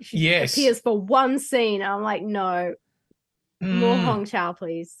 like, she Yes. appears for one scene. I'm like, no, more Mm. Hong Chow,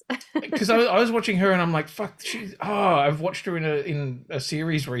 please. Because I was watching her and I'm like, fuck, I've watched her in a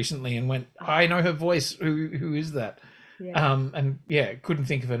series recently and went, I know her voice. Who is that? Yeah. And yeah, couldn't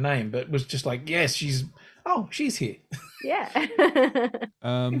think of her name, but was just like, yes, she's here. Yeah.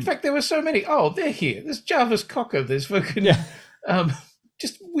 In fact, there were so many. Oh, they're here. There's Jarvis Cocker. There's fucking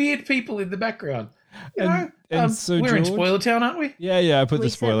just weird people in the background. You know, so we're in George- Spoiler Town, aren't we? Yeah, I put We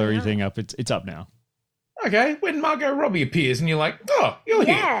the spoilery certainly are. thing up. It's up now. Okay, when Margot Robbie appears and you're like, oh, you're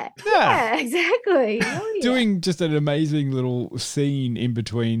here. Yeah, exactly. Oh, yeah. Doing just an amazing little scene in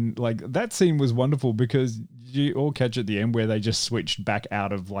between. Like, that scene was wonderful because you all catch at the end where they just switched back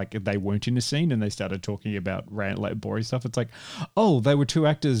out of, like, they weren't in a scene and they started talking about like boring stuff. It's like, oh, they were two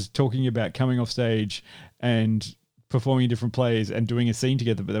actors talking about coming off stage and performing different plays and doing a scene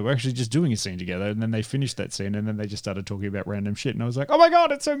together, but they were actually just doing a scene together, and then they finished that scene and then they just started talking about random shit, and I was like, oh my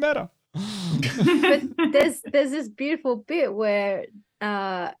god, it's so meta. But there's this beautiful bit where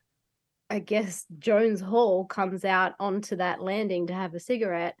I guess Jones Hall comes out onto that landing to have a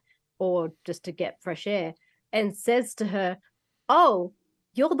cigarette or just to get fresh air and says to her, oh,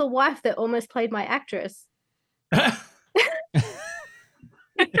 you're the wife that almost played my actress.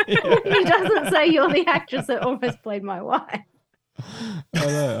 He doesn't say you're the actress that almost played my wife. I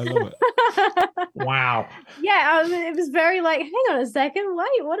love it. Wow. Yeah, it was very like, hang on a second,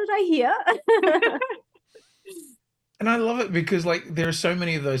 wait, what did I hear? And I love it because like there are so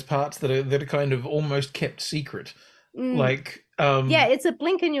many of those parts that are kind of almost kept secret. Mm. Like yeah, it's a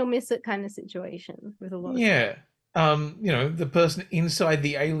blink and you'll miss it kind of situation with a lot of yeah. You know, the person inside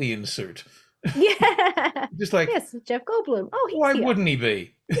the alien suit. Yeah. Just like, yes, Jeff Goldblum. Oh, he's why here. wouldn't he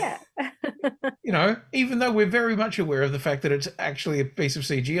be? Yeah. You know, even though we're very much aware of the fact that it's actually a piece of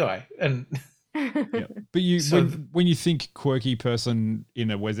CGI. And Yeah. But you So when you think quirky person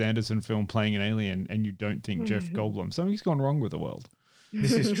in a Wes Anderson film playing an alien and you don't think Jeff Goldblum, something's gone wrong with the world.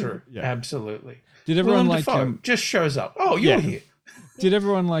 this is true. Yeah. Absolutely. Did everyone Willem like Dafoe just shows up. Oh, you're yeah. here. Did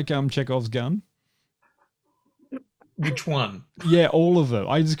everyone like Chekhov's gun? Which one? Yeah, all of them.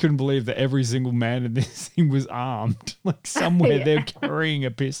 I just couldn't believe that every single man in this thing was armed. Like somewhere Yeah. they're carrying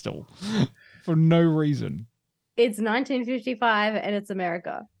a pistol for no reason. It's 1955 and it's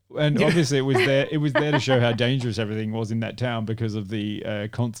America. And obviously it was there. It was there to show how dangerous everything was in that town because of the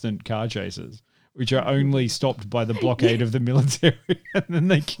constant car chases, which are only stopped by the blockade of the military, and then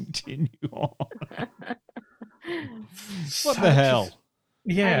they continue on. What the hell?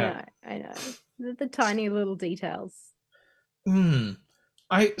 Yeah. I know. The tiny little details. I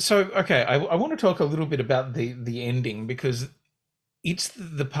want to talk a little bit about the ending because it's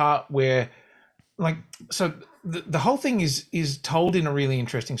the part where like so the whole thing is told in a really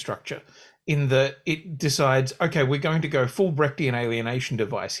interesting structure in that it decides, okay, we're going to go full Brechtian alienation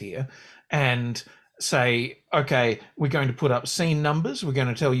device here and say, okay, we're going to put up scene numbers. We're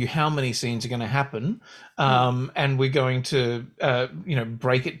going to tell you how many scenes are going to happen. And we're going to,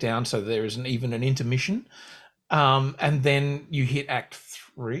 break it down so there isn't even an intermission. And then you hit act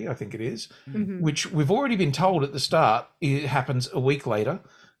 3, I think it is, which we've already been told at the start, it happens a week later.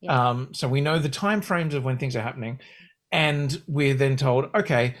 Yeah. So we know the time frames of when things are happening. And we're then told,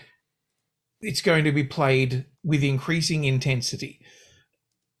 okay, it's going to be played with increasing intensity.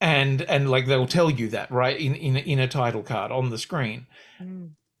 And like they'll tell you that, right, in a title card on the screen.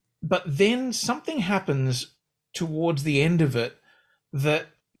 But then something happens towards the end of it that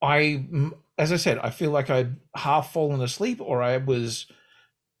as I said, I feel like I'd half fallen asleep or I was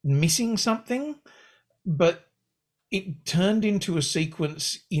missing something, but it turned into a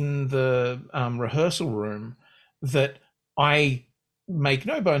sequence in the rehearsal room that I make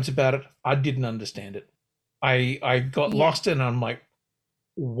no bones about it. I didn't understand it. I got lost and I'm like,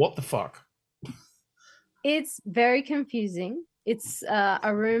 what the fuck? It's very confusing. It's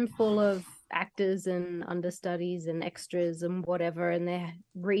a room full of actors and understudies and extras and whatever, and they're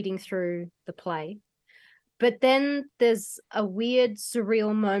reading through the play. But then there's a weird,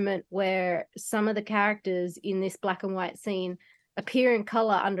 surreal moment where some of the characters in this black and white scene appear in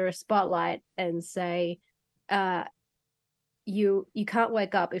color under a spotlight and say, you can't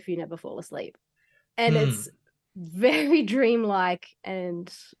wake up if you never fall asleep. And it's very dreamlike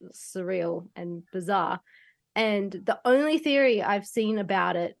and surreal and bizarre. And the only theory I've seen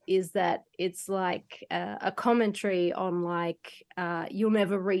about it is that it's like a commentary on like you'll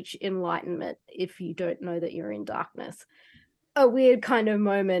never reach enlightenment if you don't know that you're in darkness. A weird kind of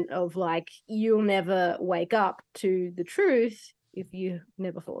moment of like you'll never wake up to the truth if you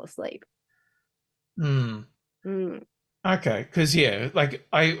never fall asleep. Okay, because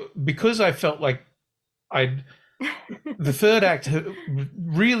because I felt like the third act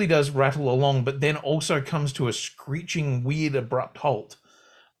really does rattle along, but then also comes to a screeching, weird, abrupt halt.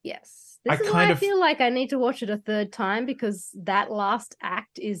 Yes. This is why I feel like I need to watch it a third time, because that last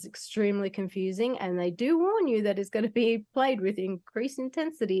act is extremely confusing, and they do warn you that it's going to be played with increased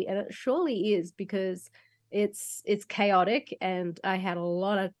intensity, and it surely is, because it's chaotic, and I had a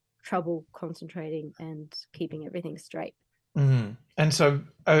lot of trouble concentrating and keeping everything straight. Mm. And so,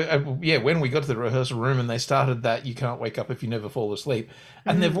 when we got to the rehearsal room and they started that "you can't wake up if you never fall asleep,"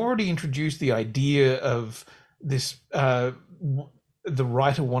 and they've already introduced the idea of this, the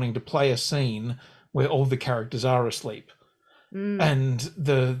writer wanting to play a scene where all the characters are asleep, and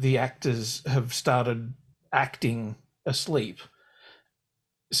the actors have started acting asleep.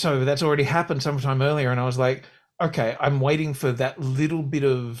 So that's already happened sometime earlier, and I was like, okay, I'm waiting for that little bit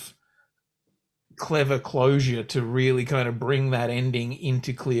of clever closure to really kind of bring that ending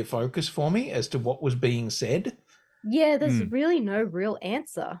into clear focus for me as to what was being said. Yeah, there's really no real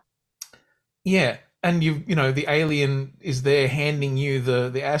answer. Yeah, and the alien is there handing you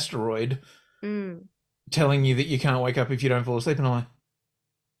the asteroid, telling you that you can't wake up if you don't fall asleep, and I'm like,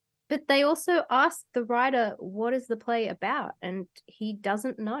 but they also asked the writer, what is the play about? And he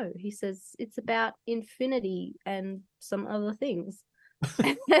doesn't know. He says it's about infinity and some other things.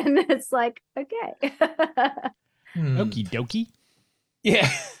 And it's like, okay. Okie dokie.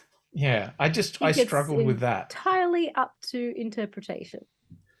 Yeah. Yeah. I struggled with that. Entirely up to interpretation.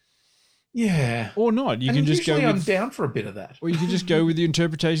 Yeah. Or not. You can just go I'm down for a bit of that. Or you can just go with the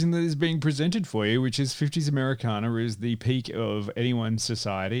interpretation that is being presented for you, which is 50s Americana is the peak of anyone's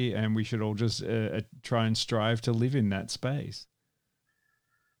society, and we should all just try and strive to live in that space.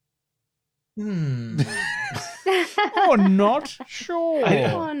 Or not, sure.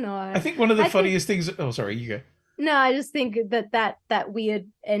 I think one of the funniest things. Oh, sorry, you go. No, I just think that weird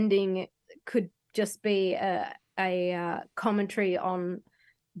ending could just be a commentary on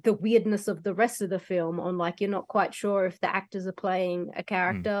the weirdness of the rest of the film. On like, you're not quite sure if the actors are playing a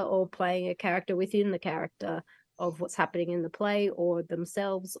character or playing a character within the character of what's happening in the play, or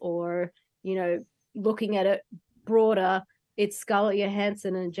themselves, or looking at it broader. It's Scarlett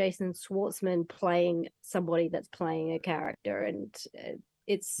Johansson and Jason Schwartzman playing somebody that's playing a character, and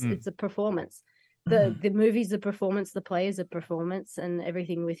it's a performance. The movie's a performance, the play is a performance, and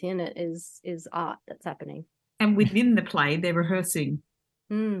everything within it is art that's happening. And within the play, they're rehearsing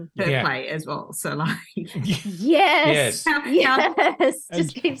her play as well. So like, yes,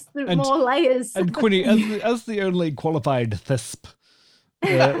 just gives them more layers. And Quinny, as the only qualified thesp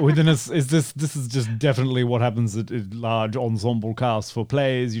within us, this is just definitely what happens at large ensemble casts for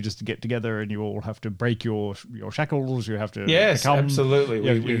plays. You just get together and you all have to break your shackles. You have to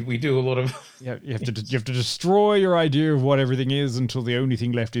absolutely. We do a lot of you have to destroy your idea of what everything is until the only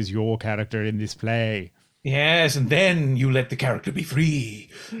thing left is your character in this play. Yes, and then you let the character be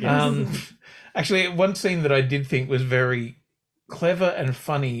free. Yes. Actually, one scene that I did think was very clever and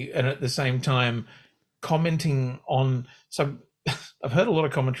funny, and at the same time commenting on some. I've heard a lot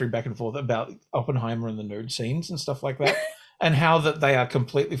of commentary back and forth about Oppenheimer and the nude scenes and stuff like that, and how that they are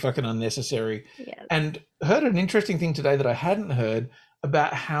completely fucking unnecessary. Yes. And heard an interesting thing today that I hadn't heard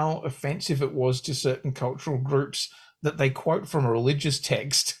about how offensive it was to certain cultural groups that they quote from a religious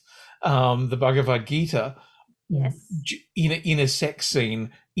text, the Bhagavad Gita, in a sex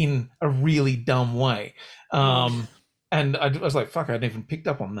scene in a really dumb way. And I was like, fuck, I hadn't even picked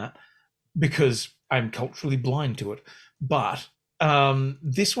up on that because I'm culturally blind to it. But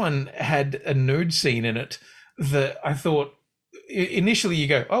this one had a nude scene in it that I thought initially you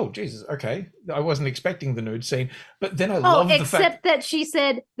go, oh, Jesus, okay. I wasn't expecting the nude scene. But then I love the fact... except that she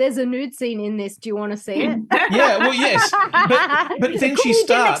said, there's a nude scene in this. Do you want to see it? Yeah, well, yes. But then she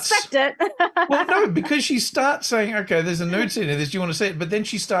starts... Didn't expect it. Well, no, because she starts saying, okay, there's a nude scene in this. Do you want to see it? But then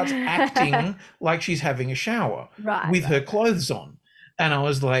she starts acting like she's having a shower with her clothes on. And I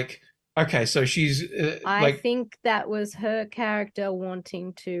was like... Okay, so she's I think that was her character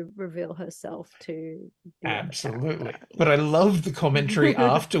wanting to reveal herself to absolutely. But I loved the commentary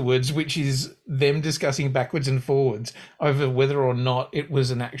afterwards, which is them discussing backwards and forwards over whether or not it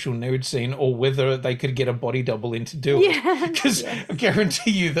was an actual nude scene or whether they could get a body double in to do it. Because I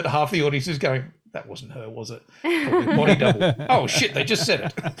guarantee you that half the audience is going, that wasn't her, was it? Probably body double. Oh shit, they just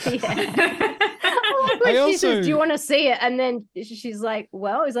said it. Yeah. She says, do you want to see it? And then she's like,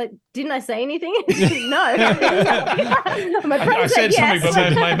 well, he's like, didn't I say anything? No. I said something,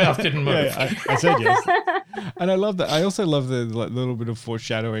 but my mouth didn't move. Yeah, I said yes. And I love that. I also love the little bit of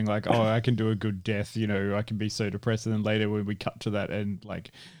foreshadowing, like, oh, I can do a good death, I can be so depressed. And then later when we cut to that and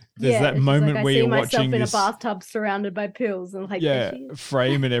like There's that she's moment like, where I see you're myself watching in this a bathtub surrounded by pills, and like, there she is.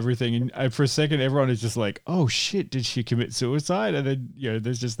 frame and everything, and for a second everyone is just like, oh shit, did she commit suicide? And then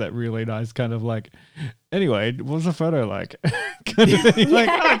there's just that really nice kind of like, anyway, what's the photo like? Kind of thing. Like,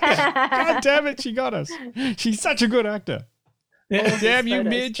 God damn it, she got us. She's such a good actor. Yeah. Damn you, Photos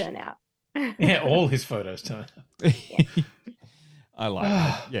Midge. turn out. Yeah, all his photos turn out. I like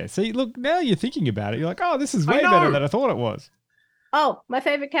that. Yeah, see, look, now you're thinking about it, you're like, oh, this is I way know. better than I thought it was. Oh, my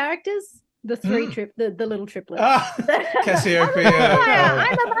favorite characters? The the little triplets. Cassiopeia.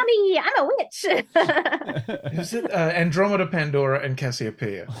 I'm a mummy. I'm a witch. Is it Andromeda, Pandora, and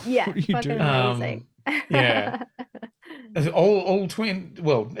Cassiopeia? Yeah, What are you fucking doing? amazing. Yeah. All twin,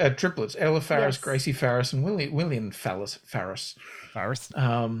 triplets: Ella Faris, Yes. Gracie Faris, and William Faris. Faris.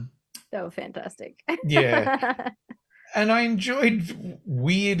 They were fantastic. Yeah. And I enjoyed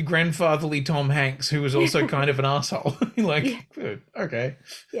weird grandfatherly Tom Hanks, who was also kind of an asshole. Good, okay.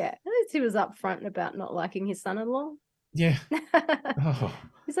 Yeah, at least he was upfront about not liking his son-in-law. Yeah. Oh,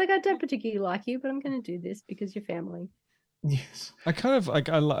 He's like, I don't particularly like you, but I'm going to do this because you're family. yes. I kind of like,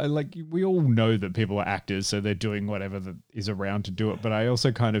 I like, we all know that people are actors, so they're doing whatever that is around to do it. But I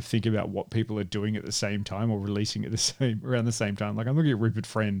also kind of think about what people are doing at the same time or releasing at around the same time. Like, I'm looking at Rupert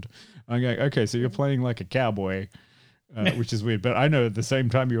Friend. I'm going, okay, so you're playing like a cowboy, which is weird. But I know at the same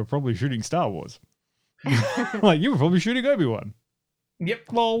time you were probably shooting Star Wars. Like, you were probably shooting Obi-Wan. Yep.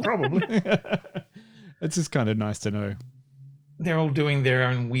 Lol. Probably. It's just kind of nice to know. They're all doing their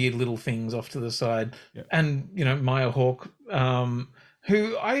own weird little things off to the side. Yep. And, Maya Hawke,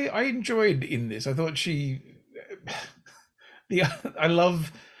 who I enjoyed in this. I thought I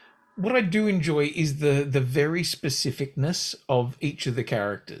love, what I do enjoy is the very specificness of each of the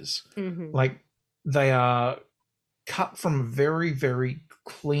characters. Mm-hmm. Like, they are cut from a very, very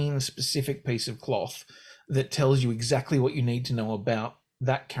clean, specific piece of cloth that tells you exactly what you need to know about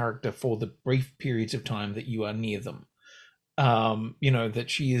that character for the brief periods of time that you are near them. That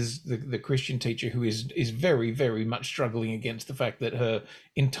she is the Christian teacher who is very, very much struggling against the fact that her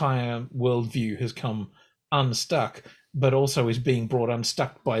entire worldview has come unstuck, but also is being brought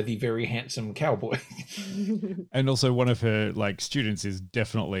unstuck by the very handsome cowboy. And also one of her students is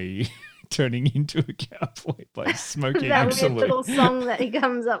definitely turning into a cowboy by smoking. That Absolutely. weird little song that he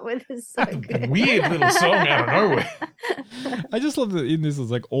comes up with is so good. Weird little song out of nowhere. I just love that in this is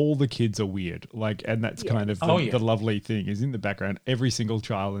like all the kids are weird. And that's kind of the lovely thing is in the background, every single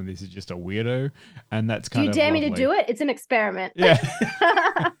child in this is just a weirdo. And that's Do kind you of dare me to lovely. do it? It's an experiment. Yeah.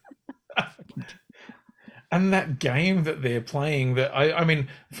 And that game that they're playing, that I mean,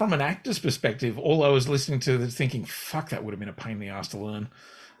 from an actor's perspective, all I was listening to is thinking, fuck, that would have been a pain in the ass to learn.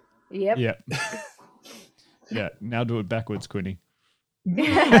 Yep. Yeah. Yeah. Now do it backwards, Quinny.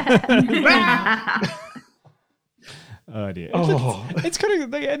 Oh dear. Oh. It's kind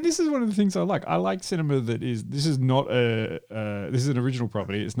of, and this is one of the things I like. I like cinema that is, this is not this is an original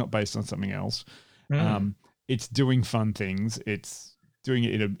property. It's not based on something else. It's doing fun things. It's doing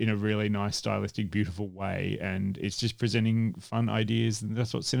it in a really nice, stylistic, beautiful way. And it's just presenting fun ideas. And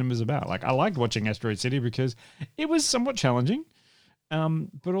that's what cinema's about. Like, I liked watching Asteroid City because it was somewhat challenging.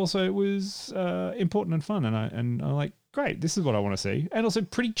 But also it was important and fun. And I'm like, great, this is what I want to see. And also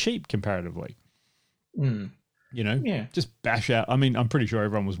pretty cheap comparatively. Yeah. Just bash out. I mean, I'm pretty sure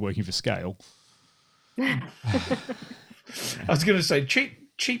everyone was working for scale. I was going to say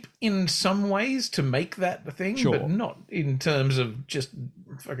cheap in some ways to make that the thing, Sure. but not in terms of just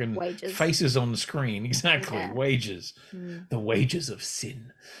fucking Wages. faces on the screen. Exactly, Yeah. wages, the wages of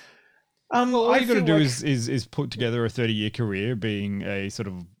sin. All I you got to feel do like- is put together a 30-year career being a sort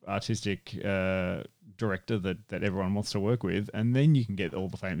of artistic director that everyone wants to work with, and then you can get all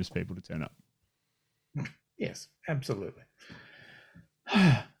the famous people to turn up. Yes, absolutely.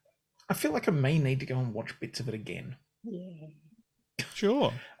 I feel like I may need to go and watch bits of it again. Yeah.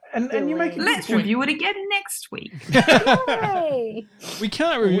 Sure. And you make a good Let's point. review it again next week. Yay. We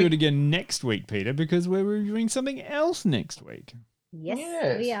can't review it again next week, Peter, because we're reviewing something else next week.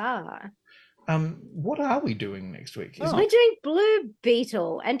 Yes, we are. What are we doing next week? We're doing Blue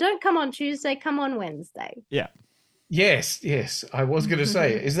Beetle, and don't come on Tuesday, come on Wednesday. Yeah. Yes. I was going to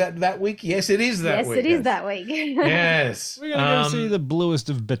say, is that week? Yes, it is that week. Yes, it is that week. Yes. We're going to go see the bluest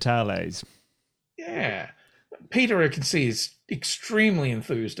of Batales. Yeah. Peter, I can see, is extremely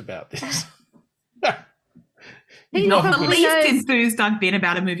enthused about this. Peter Not the probably least knows- enthused I've been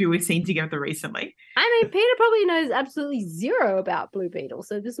about a movie we've seen together recently. I mean, Peter probably knows absolutely zero about Blue Beetle,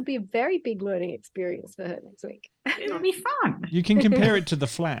 so this will be a very big learning experience for her next week. It'll be fun. You can compare it to The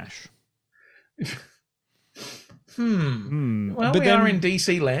Flash. Well, But we are then- in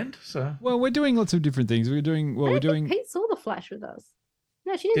DC land, so. Well, we're doing lots of different things. We're doing I don't think Pete saw the Flash with us.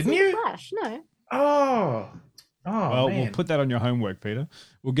 No, she didn't Didn't see you? The Flash. No. Oh. Well, man. we'll put that on your homework, Peter.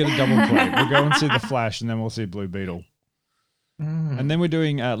 We'll get a double play. We'll go and see The Flash, and then we'll see Blue Beetle. And then we're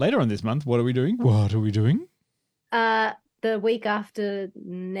doing, later on this month, what are we doing? The week after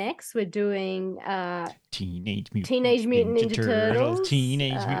next, we're doing Teenage Mutant Ninja Turtles.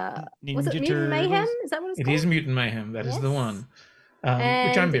 Teenage Mutant Ninja Was it Mutant Turtles. Mayhem? Is that what it's It called? is Mutant Mayhem. That is the one, which I'm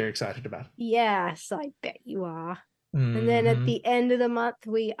And- very excited about. Yes, I bet you are. And then at the end of the month,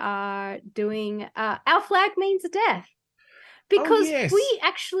 we are doing Our Flag Means Death. Because yes. we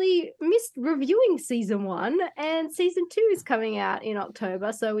actually missed reviewing season 1 and season 2 is coming out in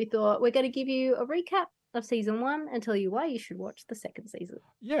October. So we thought we're going to give you a recap of season 1 and tell you why you should watch the second season.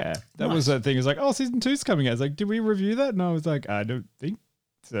 Yeah, that was that thing. It was like, oh, season 2's coming out. It's like, did we review that? And I was like, I don't think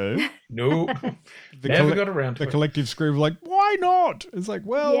so. No, never got around to the it. collective scream, like, why not? It's like,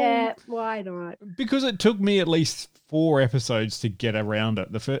 well, Yeah, why not? because it took me at least 4 episodes to get around it.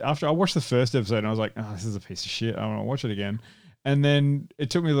 After I watched the first episode, and I was like, oh, this is a piece of shit. I want to watch it again. And then it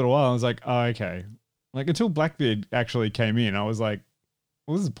took me a little while. I was like, oh, okay. Like, until Blackbeard actually came in, I was like,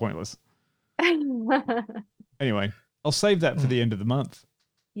 well, this is pointless. Anyway, I'll save that for the end of the month.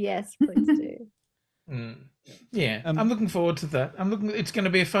 Yes, please do. Yeah, I'm looking forward to that. It's going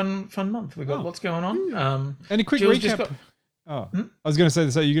to be a fun month. We've got lots going on. And a quick Jill's recap. just got- I was going to say,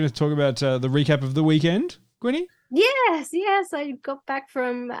 so you're going to talk about the recap of the weekend, Gwynnie? Yes. I got back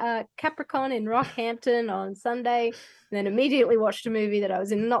from Capricorn in Rockhampton on Sunday, and then immediately watched a movie that I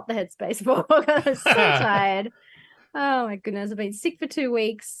was in not the headspace for. I was so tired. Oh my goodness, I've been sick for 2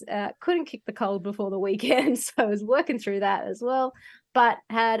 weeks. Couldn't kick the cold before the weekend, so I was working through that as well. But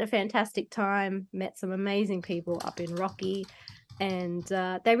had a fantastic time, met some amazing people up in Rocky, and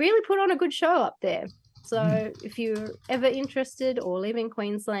they really put on a good show up there. So if you're ever interested or live in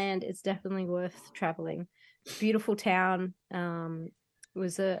Queensland, it's definitely worth traveling. Beautiful town. It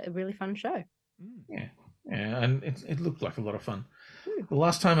was a really fun show. Yeah, and it looked like a lot of fun. The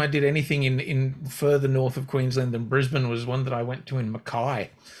last time I did anything in further north of Queensland than Brisbane was one that I went to in Mackay.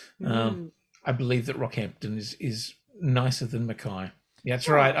 I believe that Rockhampton is nicer than Mackay. Yeah, that's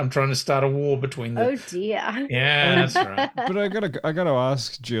right. I'm trying to start a war between them. Oh dear. Yeah, that's right. But I gotta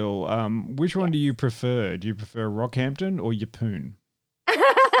ask, Jill, which one do you prefer? Do you prefer Rockhampton or Yeppoon?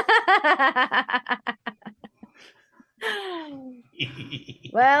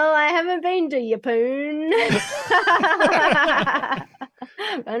 Well, I haven't been to Yeppoon.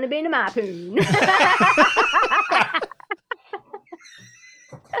 I've only been to Mapoon.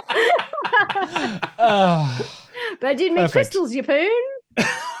 But I did meet Perfect. Crystal's Yeppoon.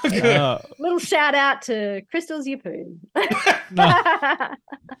 Little shout out to Crystal's Yeppoon.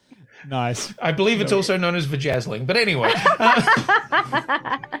 Nice. I believe it's also known as vajazzling. But anyway.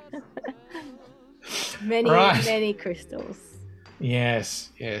 Many crystals.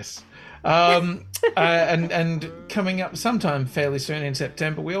 Yes. And coming up sometime fairly soon in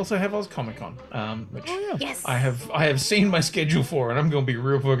September, we also have Oz Comic Con, which Yes. I have seen my schedule for, and I'm going to be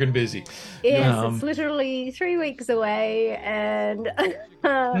real fucking busy. Yes, it's literally 3 weeks away, and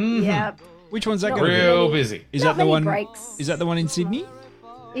yeah. Which one's that Not going to be? Real busy. Is Not that the many one? breaks. Is that the one in Sydney?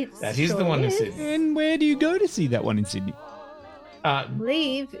 That is the one in Sydney. And where do you go to see that one in Sydney? I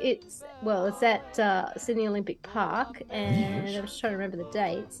believe it's at Sydney Olympic Park, and I'm just trying to remember the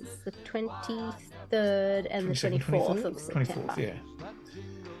dates. It's the 23rd and the 24th of September. 24th, yeah.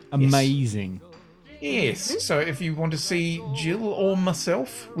 Amazing. Yes. So if you want to see Jill or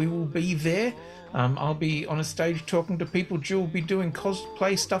myself, we will be there. I'll be on a stage talking to people. Jill will be doing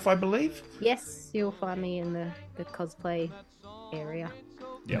cosplay stuff, I believe. Yes, you'll find me in the cosplay area.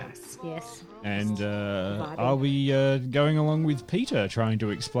 Yeah. Yes. And I'll be going along with Peter, trying to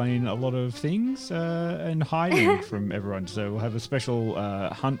explain a lot of things and hiding from everyone. So we'll have a special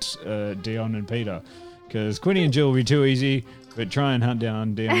hunt Dion and Peter, because Quinny and Jill will be too easy, but try and hunt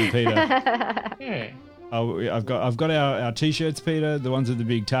down Dion and Peter. Yeah. I've got our t-shirts, Peter, the ones with the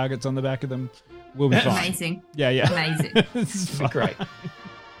big targets on the back of them. We'll be fine. Amazing. Yeah. Amazing. This is fine. Great.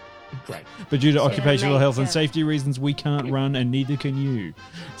 Great. But due to occupational health and yeah. safety reasons, we can't run, and neither can you.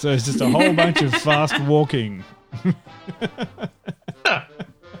 So it's just a whole bunch of fast walking.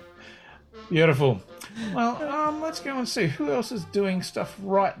 Beautiful. Well, let's go and see who else is doing stuff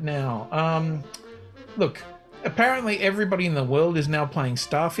right now. Look, apparently everybody in the world is now playing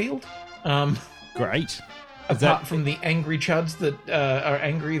Starfield. Great. Apart from the angry chuds that are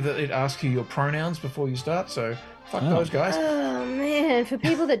angry that it asks you your pronouns before you start. So fuck those guys. Oh man, for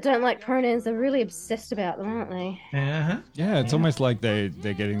people that don't like pronouns, they're really obsessed about them, aren't they? Uh-huh. Yeah, it's almost like they're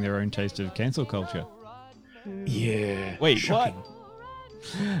getting their own taste of cancel culture. Yeah. Wait, shocking.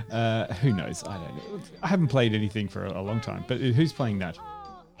 what? Who knows? I don't know. I haven't played anything for a long time. But who's playing that?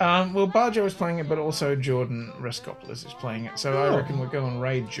 Well, Barjo is playing it, but also Jordan Reskopoulos is playing it. So I Oh. reckon we're going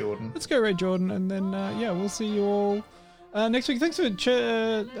raid Jordan. Let's go raid Jordan, and then we'll see you all next week. Thanks for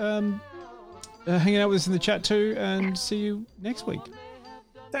hanging out with us in the chat too, and see you next week.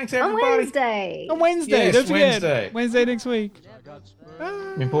 Thanks, On everybody. Wednesday. On Wednesday, Yes, don't forget. Wednesday. Wednesday next week.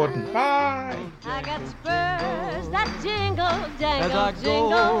 Important. Bye. I got spurs that jingle, jangle, As I jingle.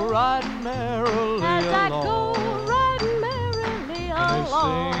 go riding merrily As I along. go riding merrily And they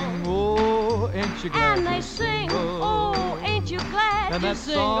along. sing, oh, ain't you glad And they to sing, single? oh, ain't you glad And to that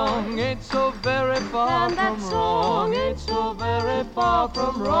single? song ain't so very far And that from song wrong. ain't so very far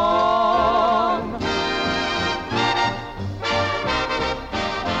from wrong.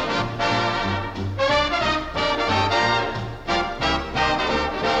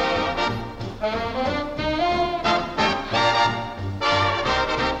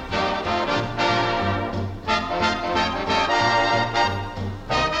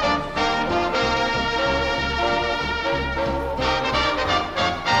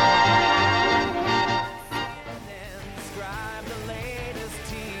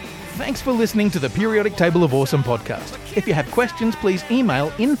 Thanks for listening to the Periodic Table of Awesome podcast. If you have questions, please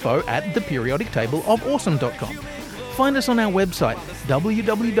email info@theperiodictableofawesome.com. Find us on our website,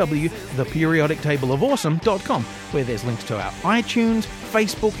 www.theperiodictableofawesome.com, where there's links to our iTunes,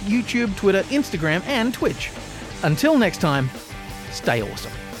 Facebook, YouTube, Twitter, Instagram, and Twitch. Until next time, stay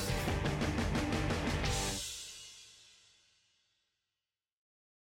awesome.